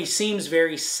 but he seems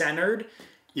very centered.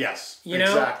 Yes,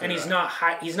 exactly. And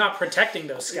he's not protecting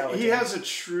those skeletons. He has a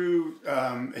true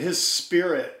his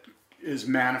spirit is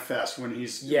manifest when he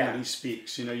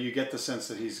speaks. You get the sense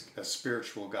that he's a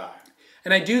spiritual guy.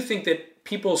 And I do think that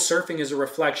people's surfing is a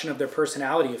reflection of their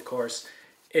personality. Of course,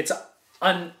 it's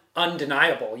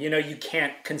undeniable. You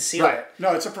can't conceal it.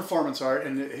 No, it's a performance art,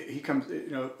 and he comes.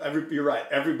 You're right.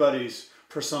 Everybody's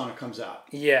persona comes out.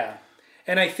 Yeah.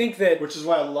 And I think that... Which is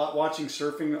why watching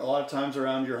surfing a lot of times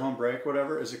around your home break,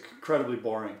 whatever, is incredibly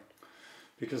boring.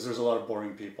 Because there's a lot of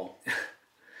boring people.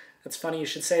 That's funny you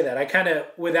should say that. I kind of,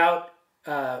 without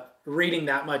reading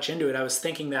that much into it, I was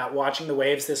thinking that watching the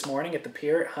waves this morning at the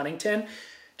pier at Huntington,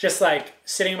 just like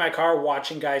sitting in my car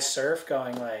watching guys surf,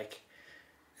 going like,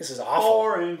 this is awful.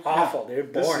 Boring. Awful,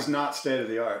 dude. Boring. This is not state of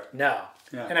the art. No.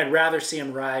 Yeah. And I'd rather see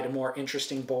him ride a more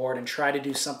interesting board and try to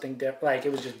do something different. Like,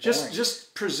 it was just boring.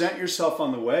 Just present yourself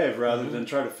on the wave rather than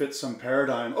try to fit some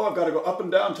paradigm. Oh, I've got to go up and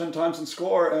down 10 times and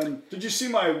score. And did you see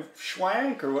my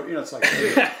schwank? Or what? It's like,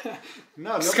 dude,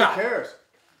 no, nobody cares.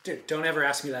 Dude, don't ever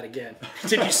ask me that again.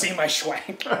 Did you see my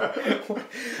schwank?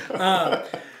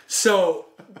 So,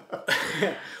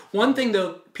 one thing,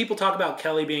 though, people talk about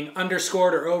Kelly being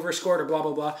underscored or overscored or blah,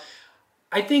 blah, blah.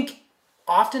 I think...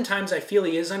 Oftentimes I feel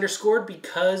he is underscored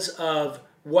because of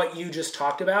what you just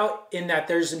talked about, in that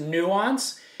there's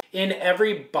nuance in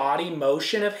every body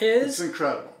motion of his. It's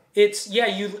incredible.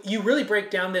 You really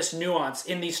break down this nuance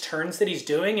in these turns that he's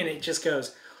doing, and it just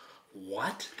goes,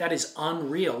 what? That is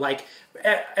unreal. Like,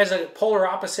 as a polar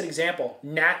opposite example,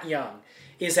 Nat Young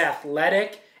is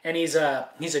athletic, and he's a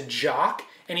jock,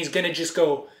 and he's going to just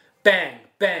go bang,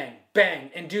 bang,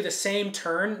 bang, and do the same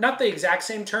turn, not the exact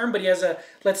same turn, but he has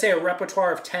let's say a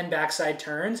repertoire of 10 backside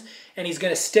turns, and he's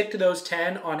going to stick to those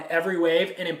 10 on every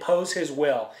wave and impose his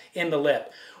will in the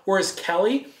lip. Whereas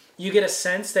Kelly, you get a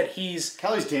sense that Kelly's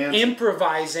dancing,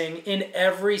 improvising in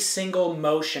every single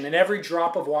motion, and every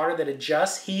drop of water that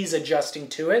adjusts, he's adjusting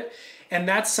to it, and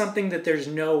that's something that there's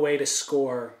no way to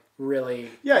score. Really,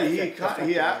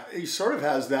 he sort of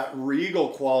has that regal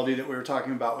quality that we were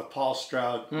talking about with Paul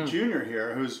Stroud Jr.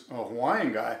 here, who's a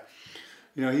Hawaiian guy.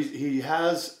 He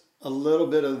has a little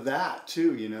bit of that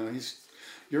too.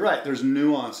 You're right. There's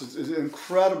nuance. It's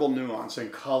incredible nuance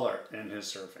and color in his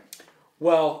surfing.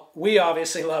 Well, we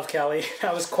obviously love Kelly.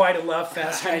 That was quite a love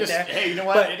fest right there. Hey, you know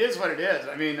what? But it is what it is.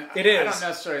 I mean, it is. I don't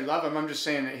necessarily love him. I'm just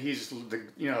saying that he's an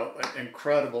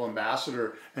incredible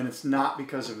ambassador, and it's not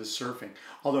because of his surfing.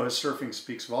 Although his surfing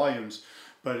speaks volumes,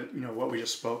 but what we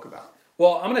just spoke about.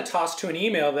 Well, I'm going to toss to an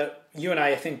email that you and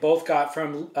I think both got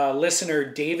from listener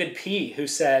David P, who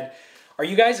said, "Are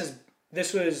you guys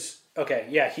this was okay?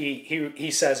 Yeah,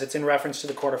 he says it's in reference to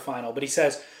the quarterfinal, but he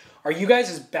says." Are you guys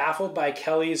as baffled by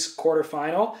Kelly's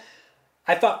quarterfinal?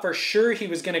 I thought for sure he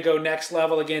was going to go next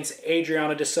level against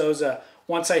Adriano de Souza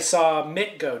once I saw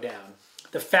Mick go down.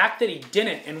 The fact that he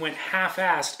didn't and went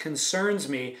half-assed concerns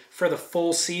me for the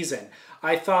full season.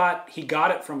 I thought he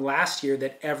got it from last year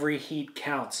that every heat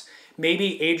counts.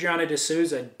 Maybe Adriano de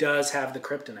Souza does have the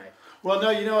kryptonite. Well,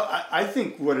 no, I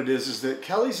think what it is that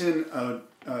Kelly's in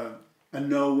a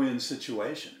no-win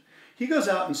situation. He goes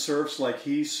out and surfs like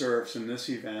he surfs in this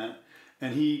event,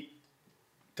 and he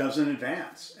doesn't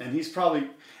advance. And he's probably,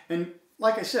 and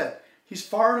like I said, he's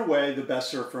far and away the best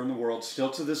surfer in the world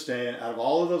still to this day out of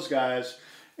all of those guys.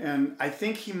 And I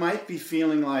think he might be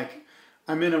feeling like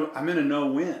I'm in a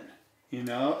no-win.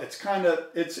 It's kind of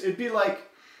it'd be like,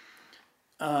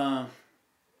 well,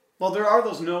 there are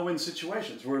those no-win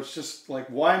situations where it's just like,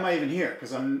 why am I even here?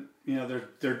 Because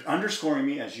they're underscoring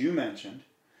me, as you mentioned,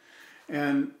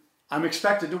 and I'm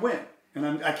expected to win.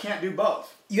 And I can't do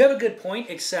both. You have a good point,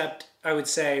 except I would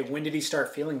say, when did he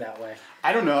start feeling that way?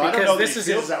 I don't know. I don't Because know this that is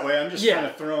he feels his- that way. I'm just Yeah. kind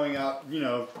of throwing out,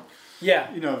 Yeah.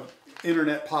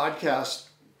 internet podcast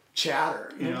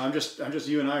chatter. I'm just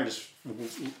you and I are just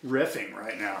riffing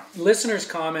right now. Listener's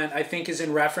comment, I think, is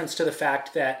in reference to the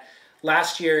fact that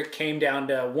last year it came down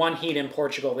to one heat in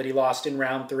Portugal that he lost in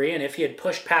round 3, and if he had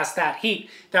pushed past that heat,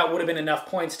 that would have been enough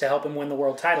points to help him win the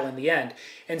world title in the end.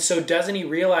 And so doesn't he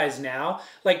realize now,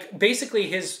 like basically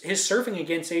his surfing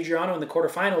against Adriano in the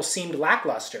quarterfinals seemed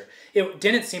lackluster. It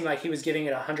didn't seem like he was giving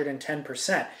it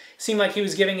 110%. It seemed like he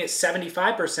was giving it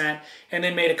 75% and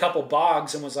then made a couple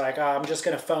bogs and was like, I'm just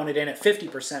going to phone it in at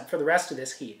 50% for the rest of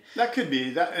this heat. That could be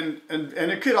that, and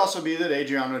it could also be that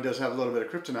Adriano does have a little bit of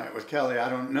kryptonite with Kelly. I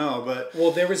don't know, but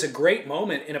Well, there was a great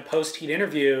moment in a post-heat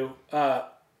interview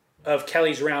of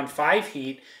Kelly's round 5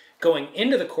 heat going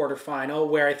into the quarterfinal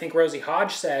where I think Rosie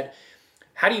Hodge said,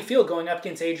 how do you feel going up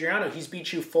against Adriano? He's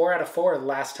beat you 4 out of 4 the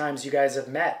last times you guys have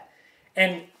met.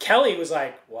 And Kelly was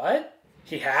like, what?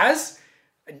 He has?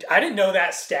 I didn't know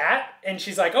that stat. And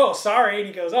she's like, oh, sorry. And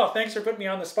he goes, oh, thanks for putting me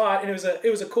on the spot. And it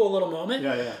was a cool little moment.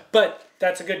 Yeah. But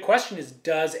that's a good question is,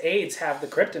 does AIDS have the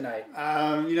kryptonite?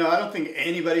 I don't think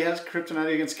anybody has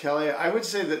kryptonite against Kelly. I would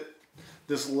say that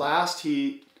this last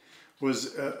heat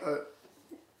was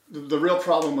the real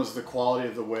problem was the quality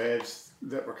of the waves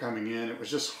that were coming in. It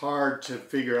was just hard to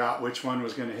figure out which one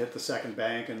was going to hit the second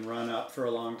bank and run up for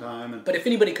a long time. But if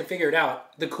anybody could figure it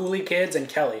out, the Cooley kids and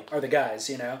Kelly are the guys,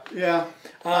 Yeah.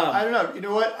 I don't know. You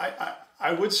know what?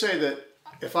 I would say that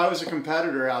if I was a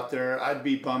competitor out there, I'd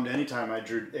be bummed anytime I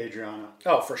drew Adriano.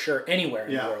 Oh, for sure. Anywhere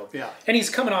in the world. Yeah. And he's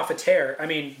coming off a tear. I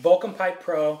mean, Vulcan Pipe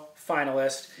Pro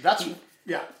finalist.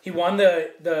 He won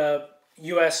the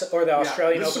U.S. or the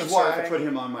Australian Open of Surfing. This is why I put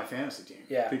him on my fantasy team.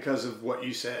 Yeah. Because of what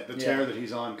you said, the tear that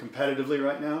he's on competitively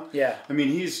right now. Yeah. I mean,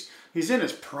 he's in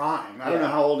his prime. I don't know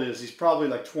how old he is. He's probably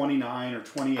like 29 or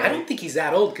 28. I don't think he's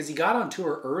that old because he got on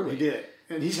tour early. He did.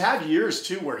 And he's had years,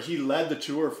 too, where he led the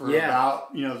tour for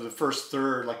about, the first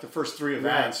third, like the first 3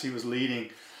 events he was leading,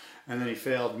 and then he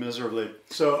failed miserably.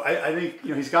 So I think,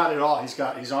 he's got it all.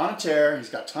 He's on a tear, he's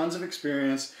got tons of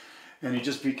experience, and he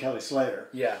just beat Kelly Slater.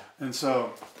 Yeah. And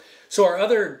so our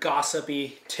other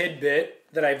gossipy tidbit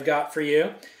that I've got for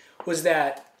you was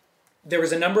that there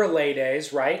was a number of lay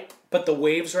days, right? But the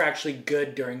waves were actually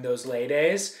good during those lay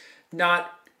days.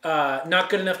 Not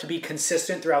good enough to be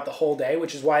consistent throughout the whole day,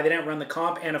 which is why they didn't run the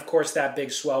comp. And of course, that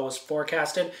big swell was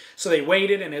forecasted. So they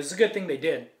waited, and it was a good thing they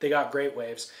did. They got great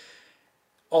waves.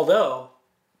 Although,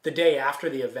 the day after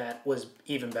the event was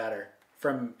even better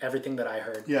from everything that I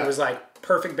heard. Yeah. It was like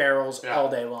perfect barrels all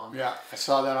day long. Yeah, I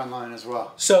saw that online as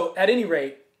well. So at any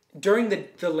rate, during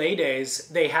the lay days,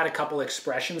 they had a couple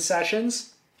expression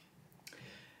sessions.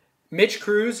 Mitch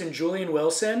Cruz and Julian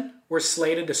Wilson were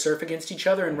slated to surf against each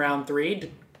other in round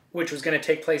 3, which was going to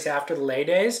take place after the lay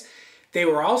days. They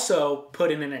were also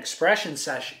put in an expression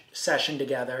session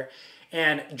together,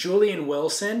 and Julian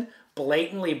Wilson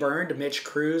blatantly burned Mitch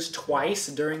Cruz twice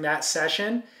during that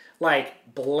session, like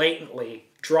blatantly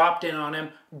dropped in on him,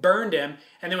 burned him,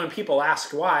 and then when people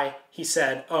asked why, he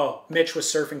said, oh, Mitch was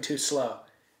surfing too slow.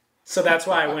 So that's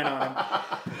why I went on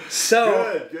him.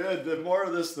 So Good. The more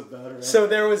of this, the better. So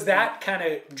there was that kind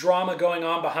of drama going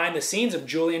on behind the scenes of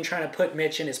Julian trying to put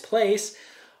Mitch in his place.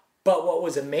 But what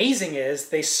was amazing is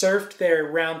they surfed their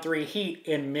round 3 heat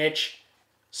and Mitch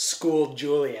schooled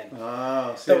Julian.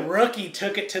 Oh, the rookie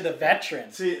took it to the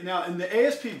veteran. See, now in the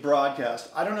ASP broadcast,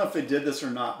 I don't know if they did this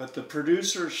or not, but the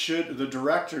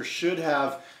director should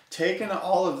have taken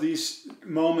all of these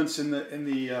moments in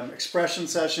the expression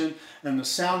session and the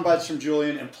sound bites from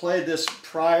Julian and played this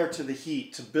prior to the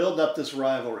heat to build up this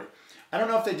rivalry. I don't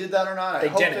know if they did that or not. I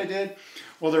hope they did.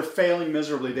 Well, they're failing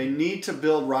miserably. They need to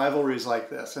build rivalries like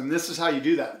this, and this is how you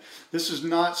do that. This is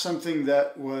not something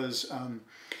that was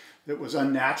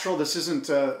unnatural. This isn't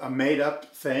a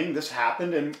made-up thing. This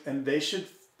happened, and they should.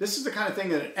 This is the kind of thing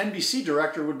that an NBC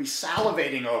director would be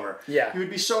salivating over. Yeah. He would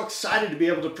be so excited to be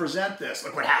able to present this.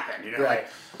 Look what happened, Right.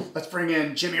 Like, let's bring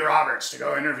in Jimmy Roberts to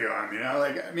go interview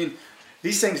him,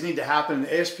 these things need to happen.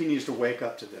 The ASP needs to wake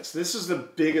up to this. This is the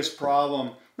biggest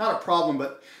problem. Not a problem,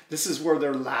 but this is where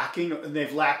they're lacking, and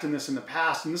they've lacked in this in the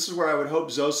past. And this is where I would hope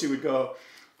Zosi would go,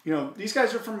 these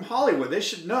guys are from Hollywood. They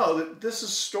should know that this is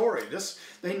story.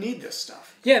 They need this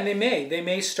stuff. Yeah, and they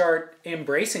may start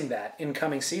embracing that in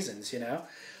coming seasons,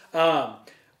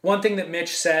 One thing that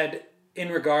Mitch said in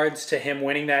regards to him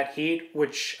winning that heat,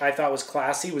 which I thought was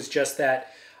classy, was just that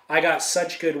I got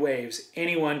such good waves.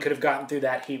 Anyone could have gotten through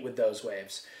that heat with those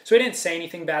waves. So he didn't say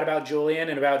anything bad about Julian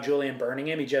and about Julian burning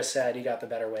him. He just said he got the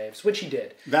better waves, which he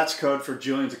did. That's code for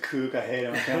Julian's a kook. I hate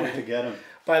him. I can't wait to get him.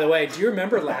 By the way, do you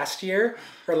remember last year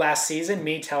or last season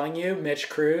me telling you, Mitch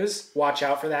Cruz, watch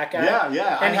out for that guy?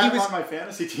 Yeah. And I had him on my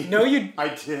fantasy team. No, you... I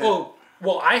did. Oh,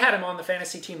 well, I had him on the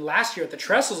fantasy team last year at the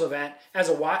Trestles event as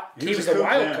he was a the kook,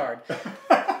 wild man. card.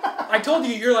 I told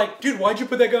you, you're like, dude, why'd you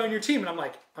put that guy on your team? And I'm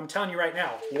like, I'm telling you right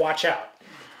now, watch out.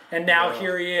 And now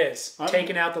here he is,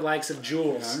 taking out the likes of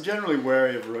Jules. I'm generally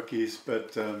wary of rookies,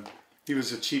 but he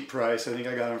was a cheap price. I think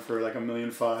I got him for like $1.5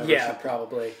 million. Yeah,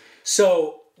 probably.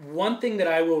 So one thing that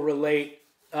I will relate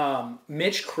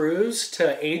Mitch Cruz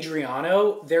to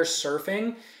Adriano, their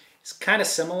surfing is kind of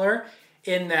similar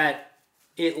in that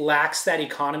it lacks that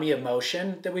economy of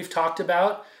motion that we've talked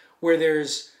about, where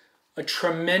there's a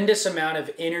tremendous amount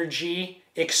of energy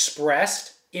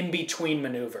expressed in between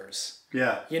maneuvers.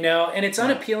 Yeah. You know, and it's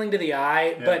unappealing to the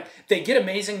eye, but they get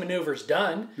amazing maneuvers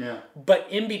done. Yeah. But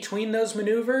in between those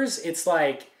maneuvers, it's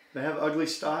like... They have ugly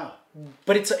style.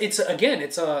 But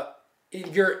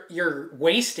you're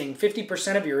wasting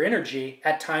 50% of your energy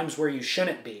at times where you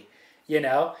shouldn't be, you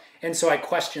know? And so I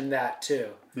question that too.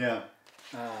 Yeah.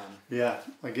 Yeah.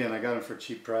 Again, I got him for a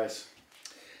cheap price.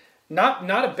 Not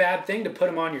a bad thing to put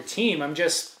him on your team. I'm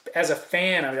just, as a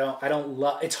fan, I don't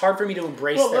love. It's hard for me to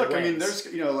embrace. Well, their look, wins. I mean, there's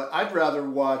I'd rather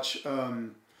watch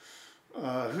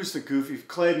who's the goofy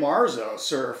Clay Marzo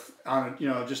surf on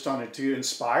just on it to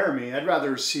inspire me. I'd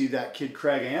rather see that kid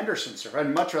Craig Anderson surf.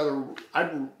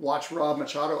 I'd watch Rob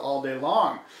Machado all day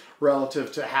long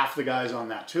relative to half the guys on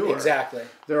that tour. Exactly.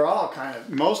 They're all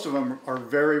most of them are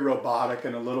very robotic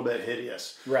and a little bit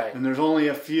hideous. Right. And there's only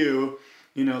a few,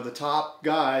 the top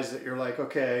guys that you're like,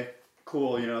 okay,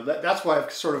 cool. That's why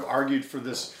I've sort of argued for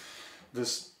this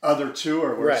other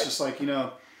tour where it's just like,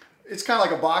 it's kind of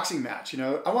like a boxing match.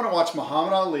 I want to watch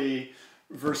Muhammad Ali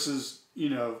versus,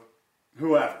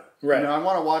 whoever. Right. I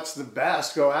want to watch the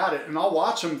best go at it, and I'll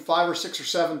watch them 5 or 6 or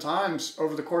 7 times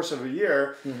over the course of a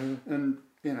year. Mm-hmm. And,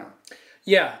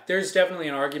 Yeah, there's definitely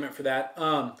an argument for that.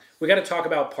 We got to talk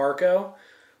about Parco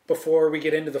before we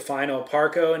get into the final.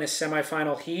 Parco in his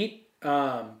semifinal heat.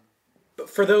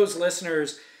 For those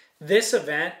listeners, this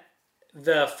event,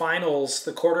 the finals,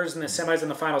 the quarters and the semis and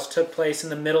the finals took place in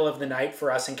the middle of the night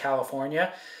for us in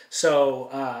California.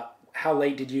 So how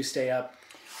late did you stay up?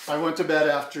 I went to bed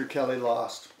after Kelly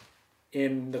lost.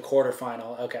 In the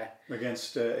quarterfinal, okay.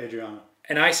 Against Adriano.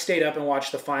 And I stayed up and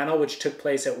watched the final, which took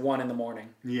place at 1 a.m.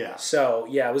 Yeah. So,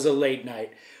 yeah, it was a late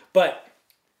night. But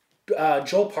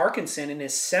Joel Parkinson in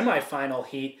his semifinal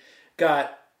heat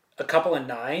got a couple of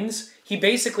 9s. He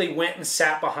basically went and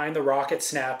sat behind the rocket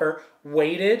snapper,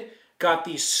 waited, got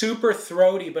these super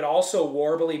throaty but also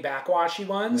warbly backwashy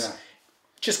ones. Yeah.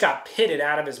 Just got pitted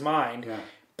out of his mind,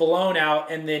 blown out,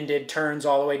 and then did turns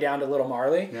all the way down to Little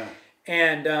Marley. Yeah.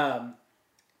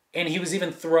 And he was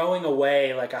even throwing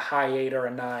away like a high 8 or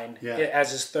a 9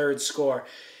 as his third score.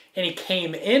 And he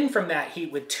came in from that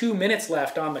heat with 2 minutes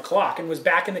left on the clock and was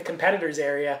back in the competitors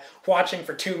area watching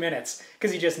for 2 minutes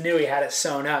because he just knew he had it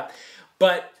sewn up.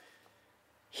 But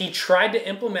he tried to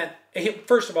implement...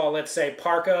 First of all, let's say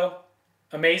Parco,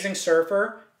 amazing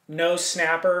surfer, no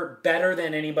snapper, better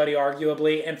than anybody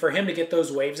arguably. And for him to get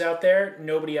those waves out there,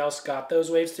 nobody else got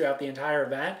those waves throughout the entire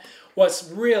event,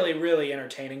 was really, really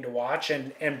entertaining to watch,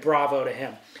 and bravo to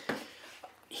him.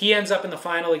 He ends up in the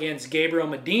final against Gabriel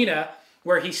Medina,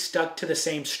 where he stuck to the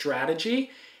same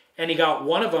strategy, and he got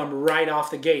one of them right off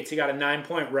the gates. He got a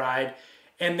 9-point ride,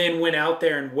 and then went out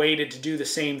there and waited to do the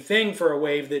same thing for a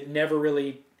wave that never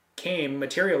really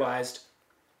materialized.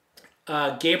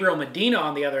 Gabriel Medina,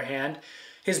 on the other hand,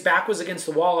 his back was against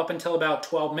the wall up until about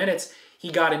 12 minutes.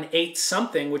 He got an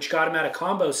 8-something, which got him out of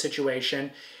combo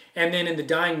situation. And then in the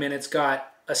dying minutes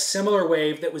got a similar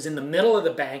wave that was in the middle of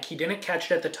the bank. He didn't catch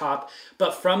it at the top,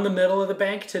 but from the middle of the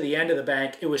bank to the end of the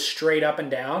bank, it was straight up and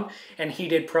down. And he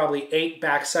did probably 8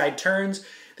 backside turns.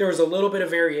 There was a little bit of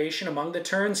variation among the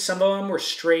turns. Some of them were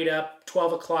straight up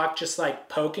 12 o'clock, just like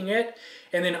poking it.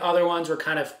 And then other ones were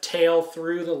kind of tail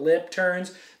through the lip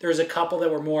turns. There was a couple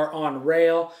that were more on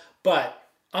rail, but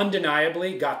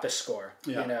undeniably got the score,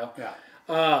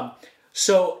 Yeah.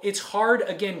 So it's hard,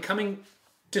 again,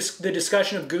 the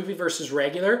discussion of goofy versus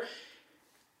regular.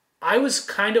 I was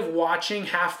kind of watching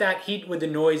half that heat with the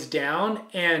noise down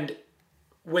and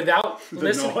without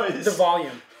listening. Noise. The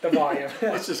volume.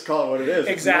 Let's just call it what it is.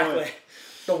 Exactly.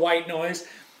 The white noise.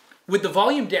 With the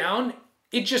volume down,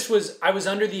 it just was, I was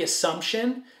under the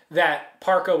assumption that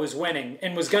Parco was winning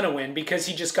and was going to win because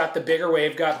he just got the bigger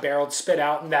wave, got barreled, spit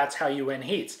out, and that's how you win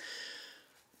heats.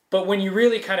 But when you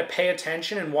really kind of pay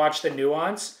attention and watch the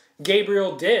nuance,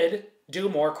 Gabriel did do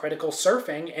more critical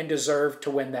surfing and deserved to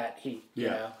win that heat. You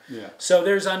know? Yeah. So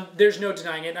there's no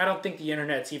denying it. And I don't think the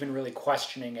internet's even really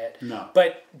questioning it. No.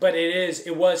 But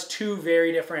it was two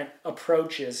very different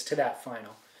approaches to that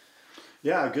final.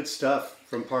 Yeah, good stuff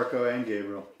from Parko and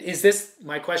Gabriel. Is this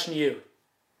my question to you?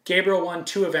 Gabriel won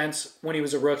 2 events when he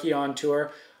was a rookie on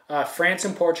tour. France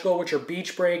and Portugal, which are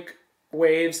beach break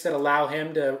waves that allow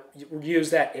him to use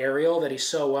that aerial that he's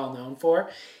so well known for.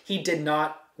 He did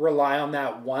not rely on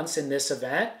that once in this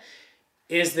event.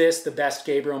 Is this the best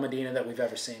Gabriel Medina that we've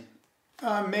ever seen?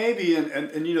 Maybe,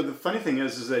 and you know, the funny thing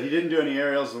is that he didn't do any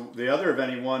aerials. The other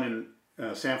event he won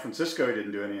in San Francisco, he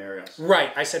didn't do any aerials.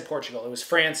 Right, I said Portugal. It was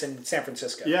France and San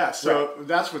Francisco. Yeah, so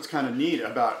that's what's kind of neat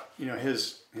about, you know,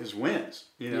 his wins.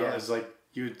 You know, it's like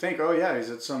you would think, oh yeah, he's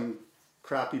at some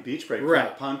crappy beach break,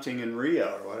 punting in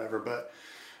Rio or whatever. But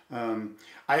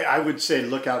I would say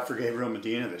look out for Gabriel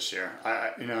Medina this year.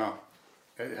 You know,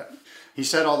 he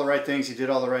said all the right things. He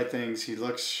did all the right things. He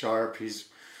looks sharp.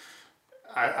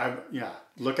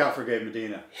 Look out for Gabe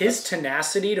Medina. His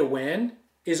tenacity to win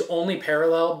is only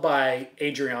paralleled by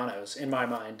Adriano's in my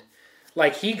mind.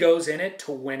 Like, he goes in it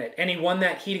to win it. And he won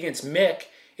that heat against Mick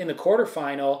in the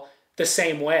quarterfinal the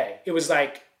same way. It was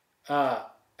like, I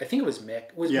think it was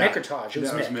Mick. Mick or Taj? It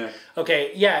was Mick.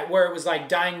 Okay, yeah, where it was like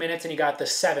dying minutes and he got the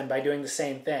 7 by doing the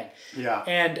same thing. Yeah.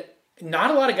 And not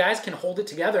a lot of guys can hold it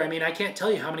together. I mean, I can't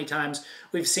tell you how many times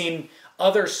we've seen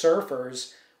other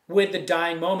surfers with the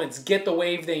dying moments get the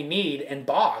wave they need and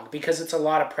bog because it's a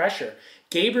lot of pressure.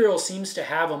 Gabriel seems to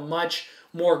have a much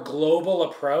more global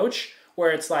approach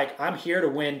where it's like, I'm here to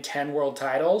win 10 world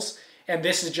titles, and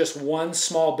this is just one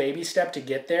small baby step to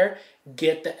get there.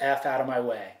 Get the F out of my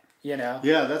way, you know?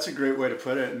 Yeah, that's a great way to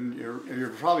put it, and you're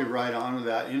probably right on with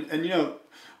that. And you know,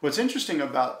 what's interesting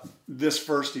about this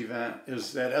first event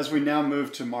is that as we now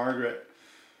move to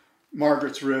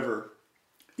Margaret's River,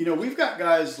 you know, we've got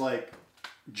guys like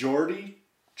Jordy,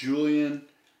 Julian,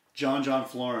 John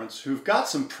Florence, who've got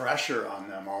some pressure on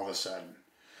them all of a sudden.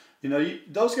 You know,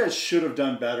 those guys should have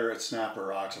done better at Snapper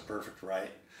Rocks at Perfect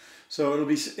Right. So it'll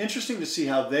be interesting to see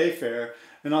how they fare.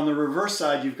 And on the reverse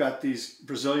side, you've got these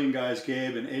Brazilian guys,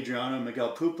 Gabe and Adriano and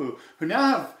Miguel Pupu, who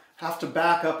now have to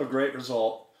back up a great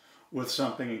result with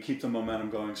something and keep the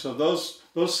momentum going. So those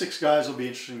 6 guys will be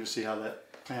interesting to see how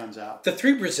that pans out. The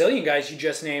 3 Brazilian guys you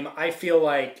just named, I feel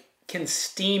like can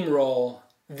steamroll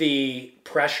the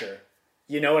pressure.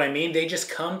 You know what I mean? They just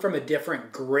come from a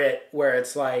different grit where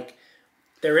it's like,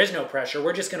 there is no pressure.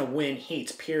 We're just going to win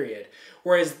heats, period.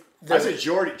 Whereas I say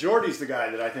Jordy's the guy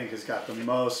that I think has got the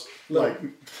most,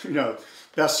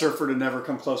 best surfer to never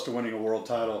come close to winning a world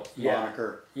title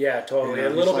moniker. Yeah, totally. You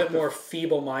know, a little bit more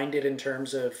feeble-minded in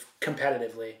terms of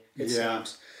competitively, it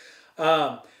seems.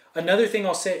 Another thing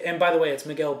I'll say, and by the way, it's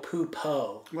Miguel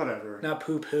Pupo. Whatever. Not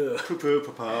Poo-Poo.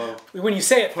 Pupo. When you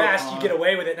say it fast, you get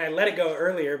away with it, and I let it go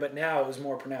earlier, but now it was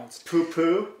more pronounced.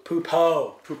 Pupo.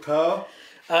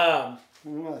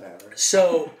 Whatever.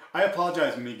 So I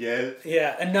apologize, Miguel.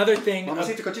 Yeah, another thing.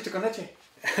 Mamacita cochita con leche.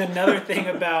 Another thing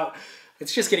about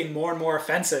it's just getting more and more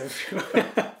offensive. You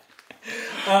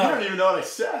don't even know what I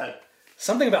said.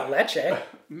 Something about leche.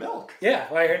 Milk.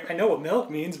 Yeah, well, I know what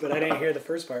milk means, but I didn't hear the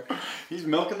first part. He's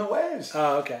milking the waves.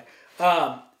 Oh, okay.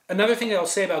 Another thing that I'll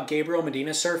say about Gabriel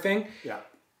Medina surfing. Yeah.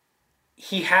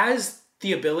 He has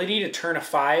the ability to turn a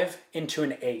 5 into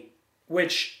an 8,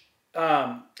 which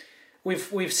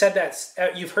we've said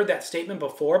that you've heard that statement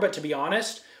before, but to be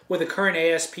honest, with the current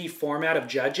ASP format of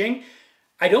judging,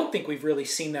 I don't think we've really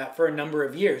seen that for a number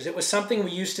of years. It was something we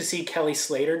used to see Kelly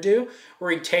Slater do, where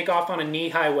he'd take off on a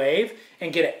knee-high wave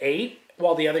and get an 8,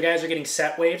 while the other guys are getting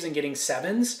set waves and getting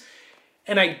 7s.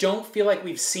 And I don't feel like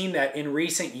we've seen that in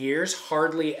recent years,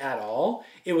 hardly at all.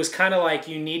 It was kind of like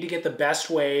you need to get the best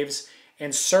waves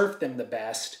and surf them the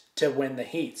best to win the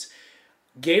heats.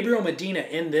 Gabriel Medina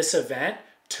in this event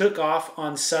took off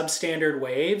on substandard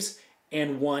waves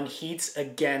and won heats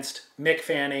against Mick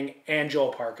Fanning and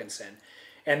Joel Parkinson.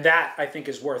 And that, I think,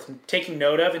 is worth taking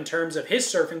note of in terms of his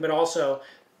surfing, but also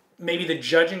maybe the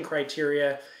judging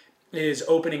criteria is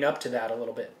opening up to that a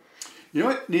little bit. You know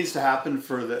what needs to happen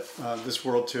for this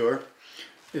World Tour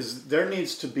is there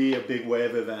needs to be a big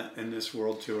wave event in this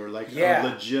World Tour, like a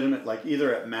legitimate, like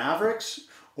either at Mavericks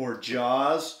or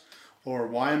Jaws or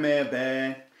Waimea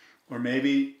Bay or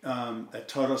maybe at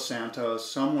Todos Santos,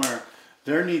 somewhere.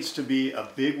 There needs to be a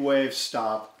big wave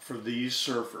stop for these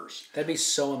surfers. That'd be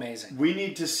so amazing. We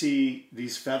need to see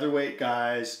these featherweight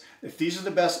guys. If these are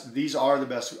the best, these are the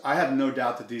best. I have no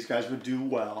doubt that these guys would do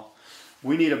well.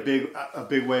 We need a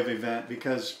big wave event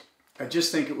because I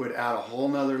just think it would add a whole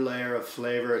nother layer of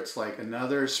flavor. It's like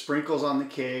another sprinkles on the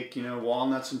cake,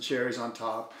 walnuts and cherries on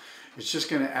top. it's just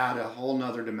going to add a whole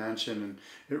nother dimension, and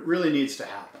it really needs to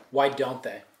happen. Why don't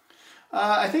they?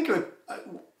 I think a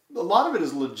lot of it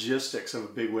is logistics of a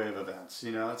big wave events.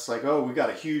 You know, it's like, oh, we got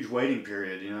a huge waiting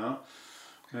period, you know?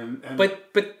 And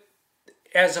But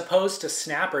as opposed to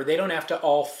Snapper, they don't have to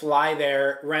all fly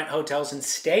there, rent hotels, and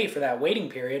stay for that waiting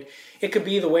period. It could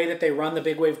be the way that they run the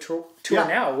Big Wave tour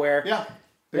now, where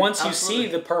once absolutely. you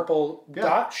see the purple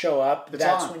dot show up,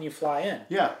 that's on. when you fly in.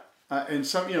 Yeah, and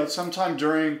sometime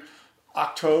during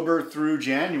October through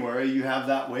January, you have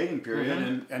that waiting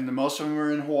period, and the most of them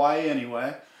are in Hawaii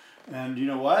anyway. And you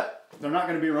know what? They're not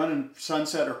going to be running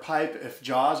Sunset or Pipe if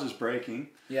Jaws is breaking.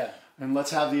 Yeah. And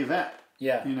let's have the event.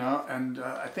 Yeah. You know, and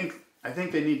I think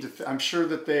they need to. I'm sure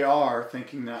that they are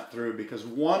thinking that through, because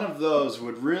one of those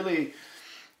would really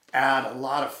add a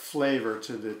lot of flavor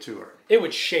to the tour. It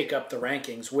would shake up the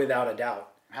rankings without a doubt.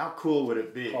 How cool would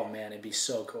it be? Oh man, it'd be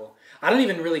so cool. I don't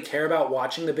even really care about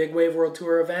watching the Big Wave World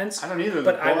Tour events. I don't either.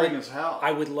 But They're boring as hell.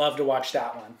 I would love to watch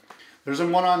that one. There's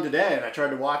one on today, and I tried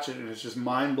to watch it, and it's just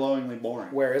mind-blowingly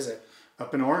boring. Where is it?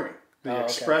 Up in Oregon. The okay.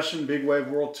 Expression Big Wave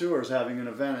World Tour is having an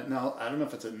event at I don't know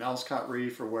if it's at Nelscott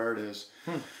Reef or where it is.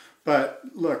 But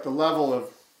look, the level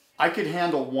of... I could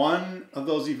handle one of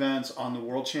those events on the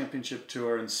World Championship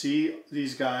Tour and see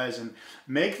these guys and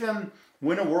make them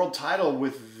win a world title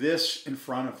with this in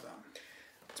front of them.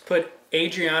 Let's put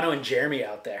Adriano and Jeremy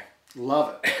out there.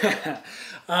 Love it.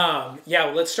 Yeah,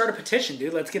 well, let's start a petition,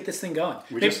 dude. Let's get this thing going.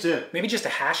 We just did. Maybe just a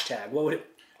hashtag. What would it...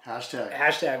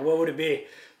 Hashtag. What would it be?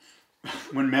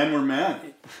 When men were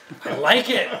men. I like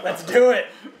it. Let's do it.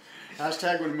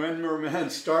 Hashtag when men were men.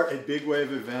 Start a big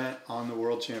wave event on the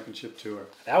World Championship Tour.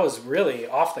 That was really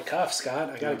off the cuff, Scott.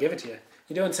 I got to give it to you.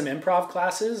 You doing some improv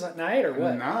classes at night or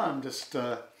what? No, I'm just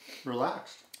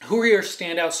relaxed. Who are your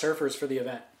standout surfers for the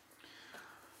event?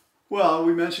 Well,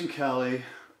 we mentioned Kelly.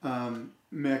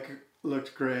 Mick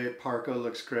looked great. Parko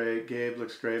looks great. Gabe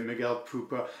looks great. Miguel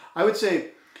Pupa. I would say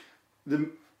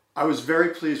I was very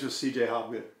pleased with CJ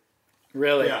Hobgood.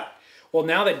 Really? Yeah. Well,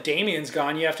 now that Damien's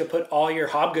gone, you have to put all your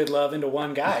Hobgood love into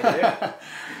one guy, dude.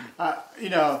 You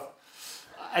know,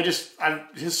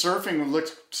 his surfing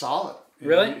looked solid.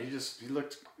 Really? He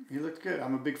looked good.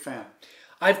 I'm a big fan.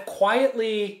 I've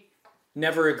quietly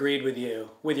never agreed with you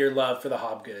with your love for the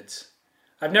Hobgoods.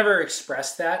 I've never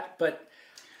expressed that, but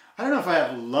I don't know if I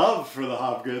have love for the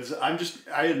Hobgoods.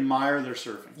 I admire their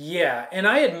surfing. yeah, and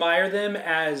I admire them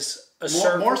as a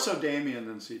surfer. More so Damien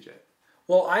than CJ.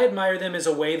 Well, I admire them as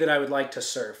a way that I would like to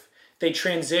surf. They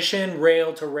transition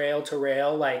rail to rail to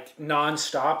rail like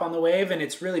nonstop on the wave, and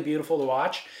it's really beautiful to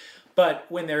watch. But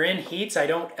when they're in heats, I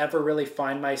don't ever really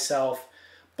find myself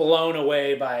blown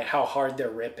away by how hard they're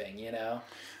ripping, you know?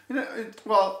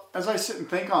 Well, as I sit and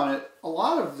think on it, a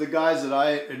lot of the guys that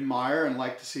I admire and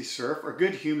like to see surf are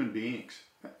good human beings.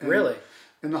 Really?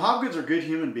 And the Hobgoods are good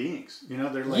human beings. You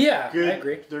know, they're like good, I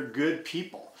agree. They're good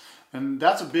people. And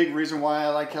that's a big reason why I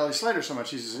like Kelly Slater so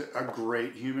much. He's a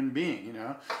great human being, you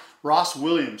know. Ross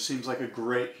Williams seems like a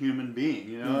great human being,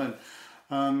 you know.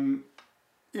 And,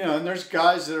 and there's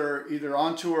guys that are either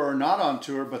on tour or not on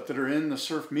tour, but that are in the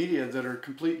surf media that are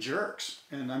complete jerks.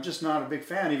 And I'm just not a big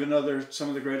fan, even though they're some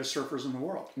of the greatest surfers in the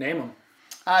world. Name them.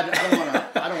 I don't want to do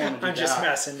that. I'm just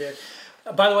messing, dude.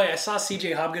 By the way, I saw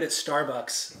CJ Hobgood at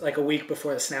Starbucks like a week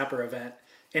before the Snapper event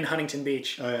in Huntington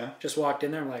Beach. Oh, yeah? Just walked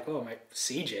in there. I'm like, oh, my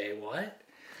CJ, what?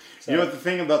 So, you know what the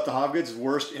thing about the Hobgoods?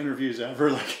 Worst interviews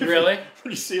ever. Like really?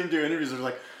 When you see them do interviews, they're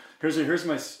like, here's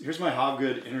my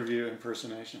Hobgood interview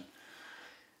impersonation.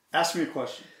 Ask me a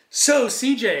question. So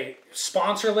CJ,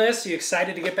 sponsorless. You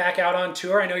excited to get back out on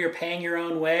tour? I know you're paying your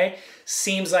own way.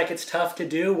 Seems like it's tough to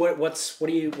do. What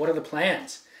are the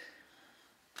plans?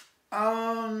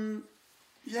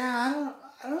 Yeah,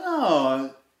 I don't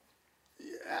know.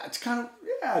 Yeah, it's kind of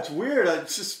it's weird.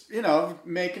 It's just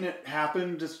making it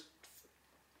happen. Just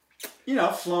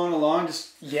flowing along.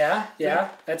 Just yeah.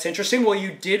 That's interesting. Well,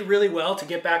 you did really well to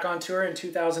get back on tour in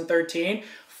 2013.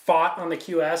 Fought on the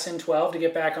QS in 12 to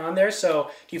get back on there.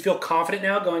 So, do you feel confident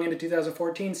now going into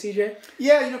 2014, CJ?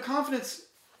 Yeah, confidence.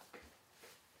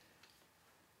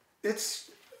 It's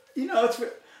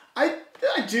I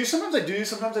do. Sometimes I do.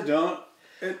 Sometimes I don't.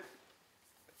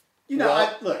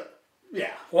 Look.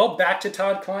 Yeah. Well, back to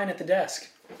Todd Klein at the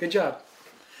desk. Good job.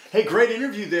 Hey, great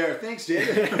interview there. Thanks,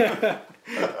 David.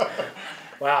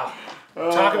 Wow.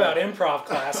 Talk about improv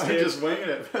class, dude. I'm just winging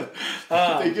it.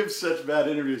 They give such bad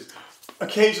interviews.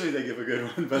 Occasionally they give a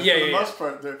good one, but for the most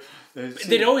part,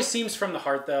 it always seems from the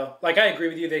heart, though. Like, I agree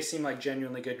with you. They seem like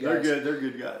genuinely good guys. They're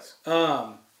good guys.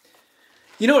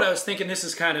 You know what I was thinking? This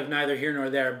is kind of neither here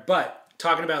nor there, but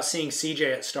talking about seeing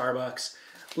CJ at Starbucks.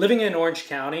 Living in Orange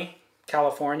County,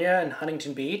 California and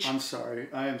Huntington Beach. I'm sorry.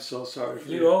 I am so sorry for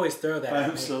You always throw that I at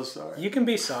am me. so sorry. You can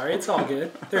be sorry. It's all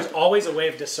good. There's always a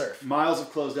wave to surf. Miles of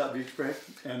closed out beach break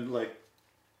and like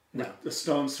the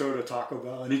stone's throw to Taco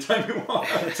Bell anytime you want.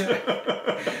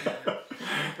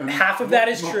 Half of that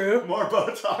is true. More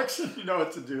Botox and you know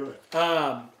what to do with.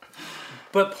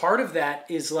 But part of that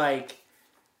is like,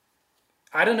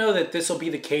 I don't know that this will be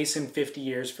the case in 50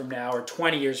 years from now or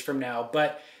 20 years from now,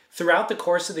 but throughout the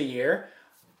course of the year,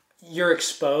 you're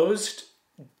exposed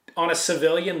on a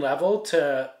civilian level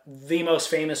to the most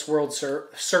famous world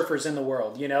surfers in the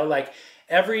world. You know, like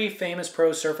every famous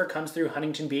pro surfer comes through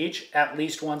Huntington Beach at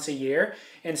least once a year.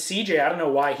 And CJ, I don't know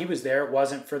why he was there. It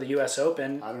wasn't for the U.S.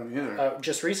 Open. I don't either.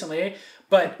 Just recently.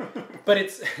 But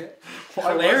it's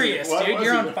hilarious, dude.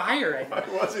 You're on fire right now.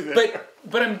 Why was he there?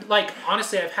 But I'm like,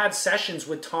 honestly, I've had sessions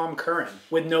with Tom Curran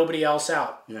with nobody else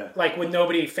out. Yeah. Like with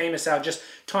nobody famous out. Just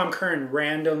Tom Curran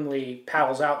randomly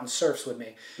paddles out and surfs with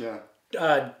me. Yeah.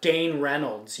 Dane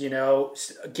Reynolds, you know,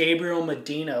 Gabriel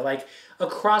Medina, like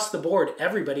across the board,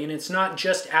 everybody. And it's not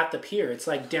just at the pier. It's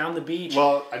like down the beach.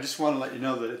 Well, I just want to let you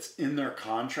know that it's in their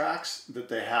contracts that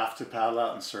they have to paddle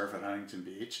out and surf at Huntington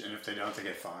Beach. And if they don't, they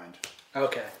get fined.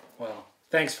 Okay, well,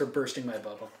 thanks for bursting my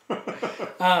bubble. But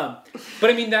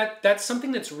I mean, that's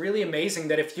something that's really amazing,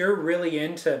 that if you're really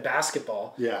into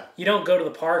basketball, Yeah. you don't go to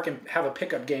the park and have a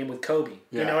pickup game with Kobe.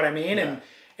 Yeah. You know what I mean? Yeah.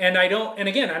 And I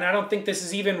don't think this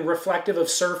is even reflective of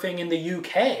surfing in the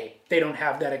UK. They don't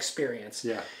have that experience.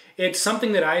 Yeah. It's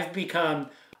something that I've become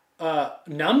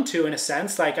numb to in a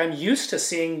sense. Like I'm used to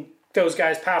seeing those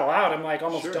guys paddle out. I'm like,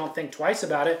 almost don't think twice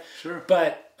about it. Sure.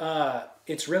 But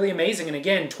it's really amazing. And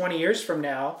again, 20 years from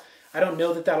now, I don't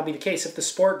know that that'll be the case. If the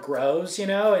sport grows, you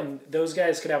know, and those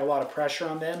guys could have a lot of pressure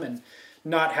on them and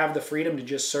not have the freedom to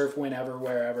just surf whenever,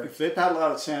 wherever. If they paddle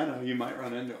out at Sano, you might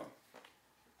run into them.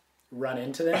 Run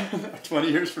into them?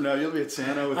 20 years from now, you'll be at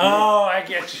Sano with me. Oh, I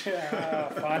get you.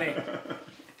 Oh, funny.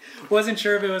 Wasn't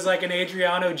sure if it was like an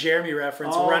Adriano Jeremy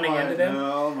reference, running into them.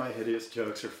 No, my hideous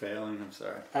jokes are failing. I'm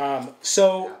sorry.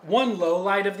 So one low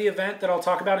light of the event that I'll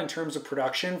talk about in terms of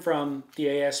production from the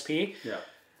ASP, Yeah.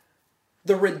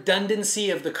 the redundancy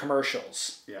of the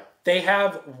commercials. Yeah. They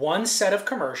have one set of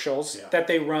commercials Yeah. that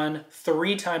they run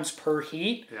 3 times per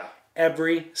heat, Yeah.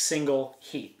 every single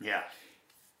heat. Yeah.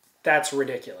 That's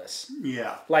ridiculous.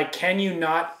 Yeah. Like, can you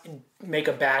not make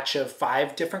a batch of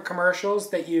 5 different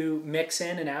commercials that you mix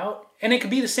in and out? And it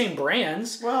could be the same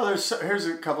brands. Well, here's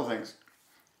a couple things.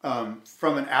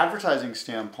 From an advertising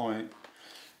standpoint,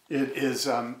 it is,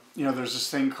 there's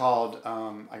this thing called,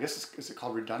 I guess, is it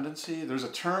called redundancy? There's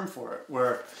a term for it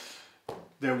where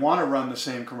they want to run the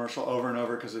same commercial over and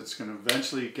over because it's going to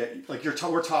eventually get, like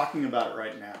we're talking about it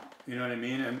right now. You know what I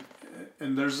mean?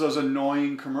 And there's those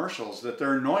annoying commercials that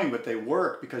they're annoying, but they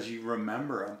work because you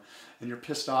remember them and you're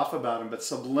pissed off about them. But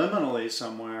subliminally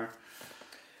somewhere,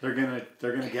 they're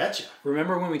gonna get you.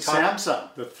 Remember when we talked...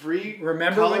 Samsung, the 3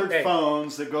 colored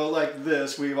phones that go like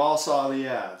this. We all saw the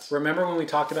ads. Remember when we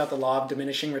talked about the law of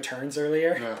diminishing returns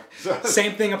earlier? Yeah.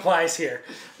 Same thing applies here.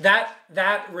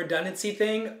 That redundancy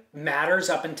thing matters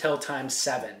up until times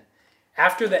 7.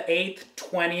 After the 8th,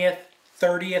 20th,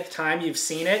 30th time you've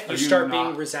seen it, you start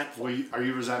being resentful. Are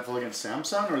you resentful against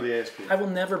Samsung or the ASP? I will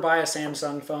never buy a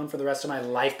Samsung phone for the rest of my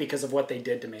life because of what they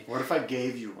did to me. What if I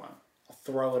gave you one? I'll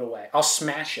throw it away. I'll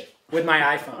smash it with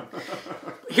my iPhone.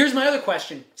 Here's my other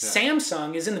question. Yeah.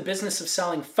 Samsung is in the business of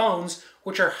selling phones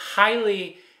which are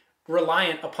highly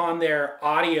reliant upon their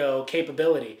audio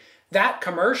capability. That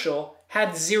commercial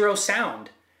had 0 sound.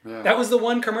 Yeah. That was the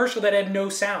one commercial that had no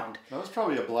sound. That was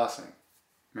probably a blessing.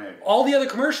 Maybe. All the other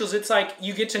commercials, it's like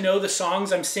you get to know the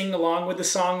songs. I'm singing along with the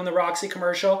song in the Roxy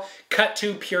commercial. Cut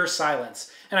to pure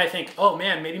silence. And I think, oh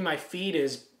man, maybe my feed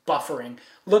is buffering.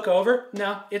 Look over.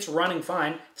 No, it's running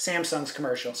fine. Samsung's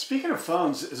commercial. Speaking of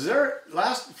phones,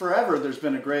 forever there's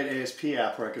been a great ASP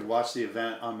app where I could watch the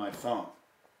event on my phone.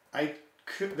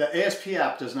 The ASP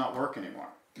app does not work anymore.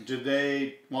 Did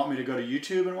they want me to go to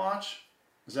YouTube and watch?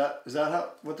 Is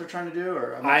that what they're trying to do?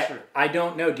 Or I'm not sure. I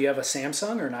don't know. Do you have a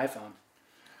Samsung or an iPhone?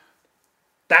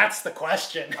 That's the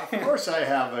question. Of course I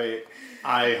have a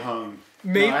iPhone.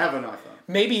 Maybe, no, I have an iPhone.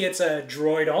 Maybe it's a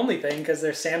Droid-only thing because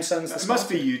they're Samsung's. It must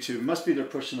be YouTube. It must be they're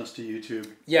pushing us to YouTube.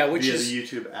 Yeah, via the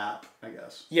YouTube app, I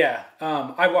guess. Yeah,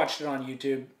 I watched it on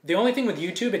YouTube. The only thing with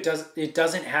YouTube, it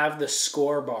doesn't have the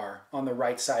score bar on the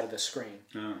right side of the screen.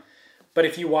 Oh. But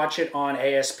if you watch it on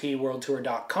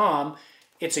ASPWorldTour.com,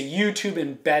 it's a YouTube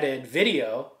embedded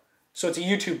video. So it's a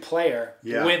YouTube player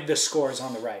with the scores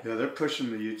on the right. Yeah, they're pushing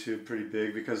the YouTube pretty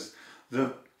big because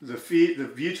the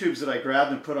YouTubes that I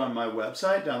grabbed and put on my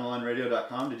website,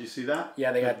 downthelineradio.com, did you see that?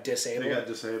 Yeah, they got disabled. They got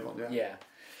disabled, yeah. Yeah.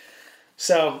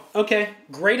 So, okay,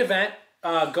 great event.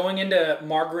 Going into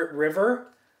Margaret River,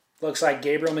 looks like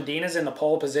Gabriel Medina's in the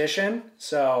pole position.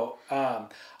 So, by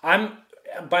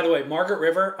the way, Margaret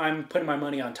River, I'm putting my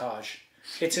money on Taj.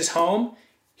 It's his home.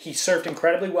 He surfed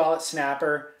incredibly well at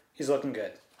Snapper. He's looking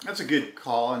good. That's a good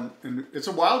call, and it's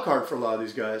a wild card for a lot of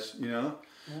these guys, you know?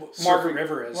 Margaret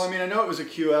River is. Well, I mean, I know it was a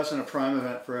QS and a prime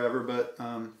event forever, but,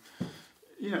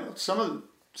 you know, some of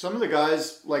the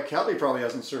guys, like Kelly probably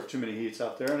hasn't surfed too many heats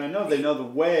out there, and I know they know the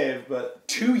wave, but...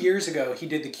 2 years ago, he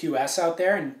did the QS out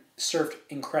there and surfed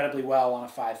incredibly well on a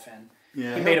 5-fin.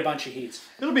 Yeah, he made a bunch of heats.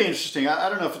 It'll be interesting. I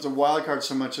don't know if it's a wild card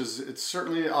so much as it's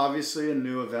certainly obviously a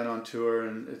new event on tour,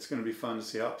 and it's going to be fun to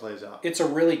see how it plays out. It's a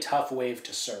really tough wave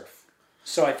to surf.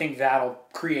 So I think that'll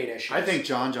create issues. I think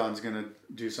John's going to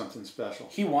do something special.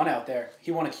 He won out there.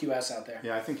 He won a QS out there.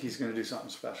 Yeah, I think he's going to do something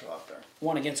special out there.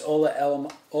 Won against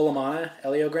Olamana,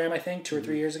 Eliogram, I think, 2 or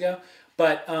 3 years ago.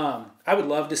 But I would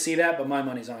love to see that, but my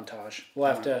money's on Taj. We'll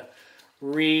have to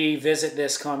revisit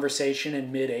this conversation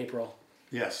in mid-April.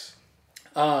 Yes.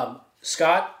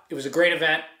 Scott, it was a great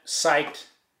event. Psyched.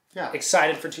 Yeah.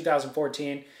 Excited for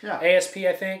 2014. Yeah. ASP,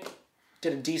 I think,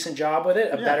 did a decent job with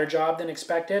it. A better job than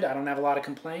expected. I don't have a lot of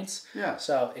complaints. Yeah.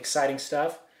 So, exciting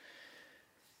stuff.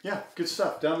 Yeah, good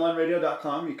stuff.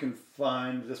 Downlineradio.com. You can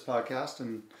find this podcast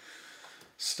and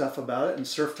stuff about it. And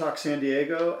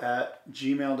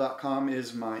surftalksandiego@gmail.com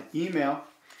is my email.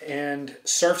 And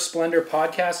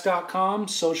surfsplendorpodcast.com.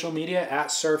 Social media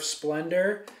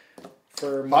 @surfsplendor.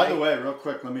 By the way, real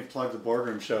quick, let me plug the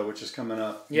Boardroom Show, which is coming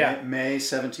up. Yeah. May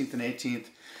 17th and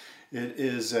 18th. It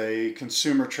is a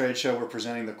consumer trade show. We're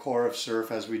presenting the core of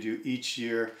surf as we do each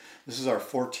year. This is our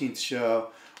 14th show.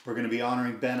 We're going to be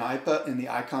honoring Ben Ipa in the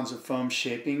Icons of Foam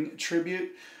Shaping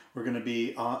Tribute. We're going to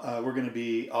be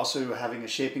also having a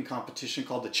shaping competition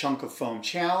called the Chunk of Foam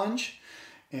Challenge,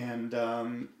 and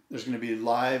there's going to be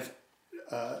live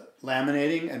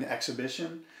laminating, an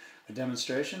exhibition, a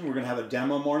demonstration. We're going to have a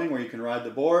demo morning where you can ride the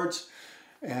boards,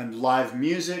 and live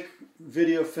music,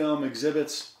 video, film,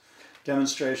 exhibits,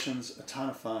 demonstrations, a ton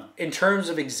of fun. In terms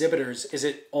of exhibitors, is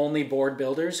it only board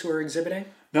builders who are exhibiting?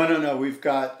 No. We've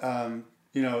got,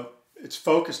 it's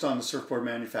focused on the surfboard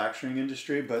manufacturing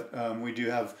industry, but we do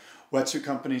have wetsuit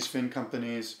companies, fin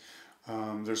companies,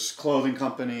 there's clothing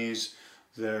companies,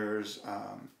 there's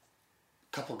a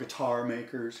couple guitar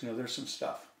makers, there's some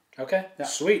stuff. Okay, yeah.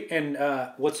 Sweet. And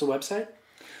what's the website?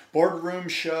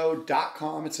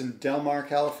 Boardroomshow.com. It's in Del Mar,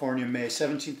 California, May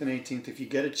 17th and 18th. If you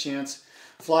get a chance,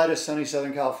 fly to sunny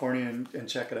Southern California and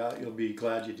check it out. You'll be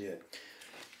glad you did.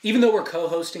 Even though we're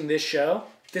co-hosting this show,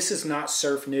 this is not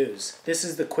surf news. This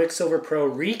is the Quicksilver Pro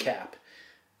recap.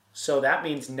 So that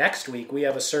means next week we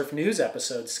have a surf news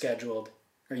episode scheduled.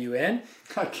 Are you in?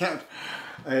 I can't.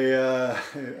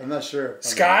 I'm not sure.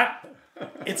 Scott,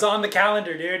 it's on the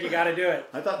calendar, dude. You got to do it.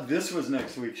 I thought this was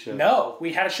next week's show. No,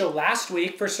 we had a show last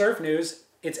week for surf news.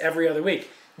 It's every other week.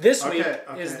 This week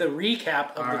is the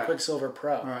recap of the Quicksilver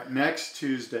Pro. All right, next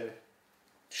Tuesday.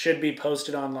 Should be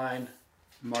posted online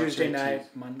March Tuesday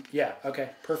 18th. night. Yeah, okay,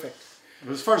 perfect.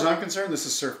 But as far as I'm concerned, this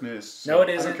is surf news. So no, it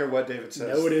isn't. I don't care what David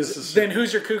says. No, it isn't. Then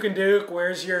who's your Kook and Duke?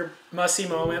 Where's your must-see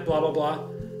moment? Blah, blah, blah.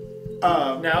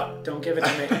 No, don't give it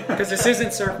to me. Because this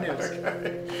isn't surf news.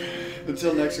 Okay.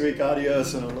 Until next week,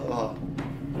 adios and aloha.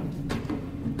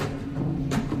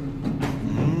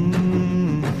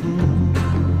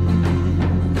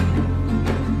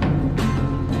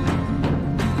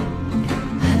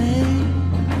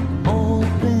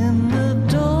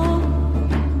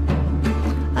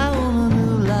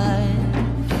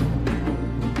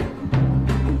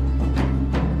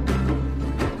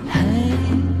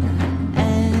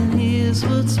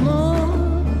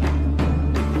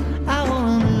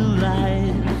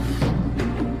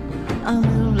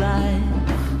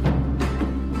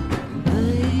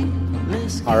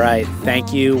 All right,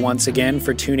 thank you once again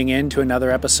for tuning in to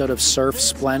another episode of Surf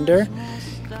Splendor.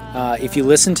 If you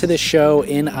listen to this show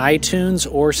in iTunes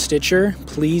or Stitcher,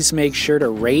 please make sure to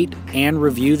rate and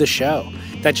review the show.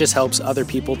 That just helps other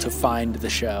people to find the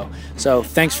show. So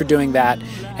thanks for doing that.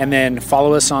 And then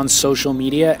follow us on social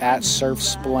media @Surf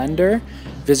Splendor.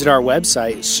 Visit our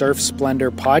website,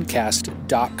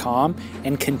 surfsplendorpodcast.com,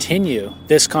 and continue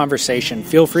this conversation.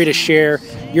 Feel free to share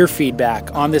your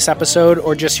feedback on this episode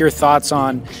or just your thoughts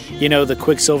on, the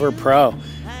Quicksilver Pro,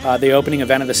 the opening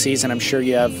event of the season. I'm sure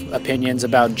you have opinions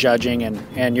about judging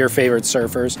and your favorite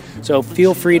surfers. So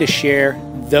feel free to share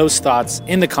those thoughts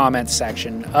in the comments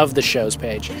section of the show's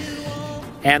page.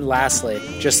 And lastly,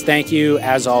 just thank you,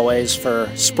 as always, for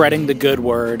spreading the good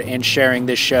word and sharing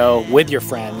this show with your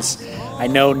friends. I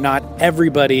know not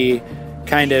everybody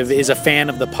kind of is a fan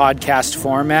of the podcast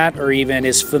format or even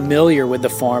is familiar with the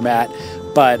format,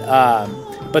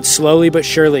 but slowly but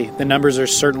surely the numbers are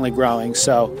certainly growing.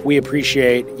 So we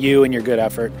appreciate you and your good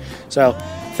effort. So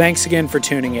thanks again for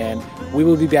tuning in. We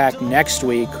will be back next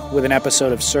week with an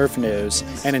episode of Surf News.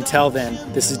 And until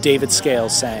then, this is David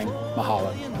Scales saying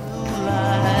mahalo.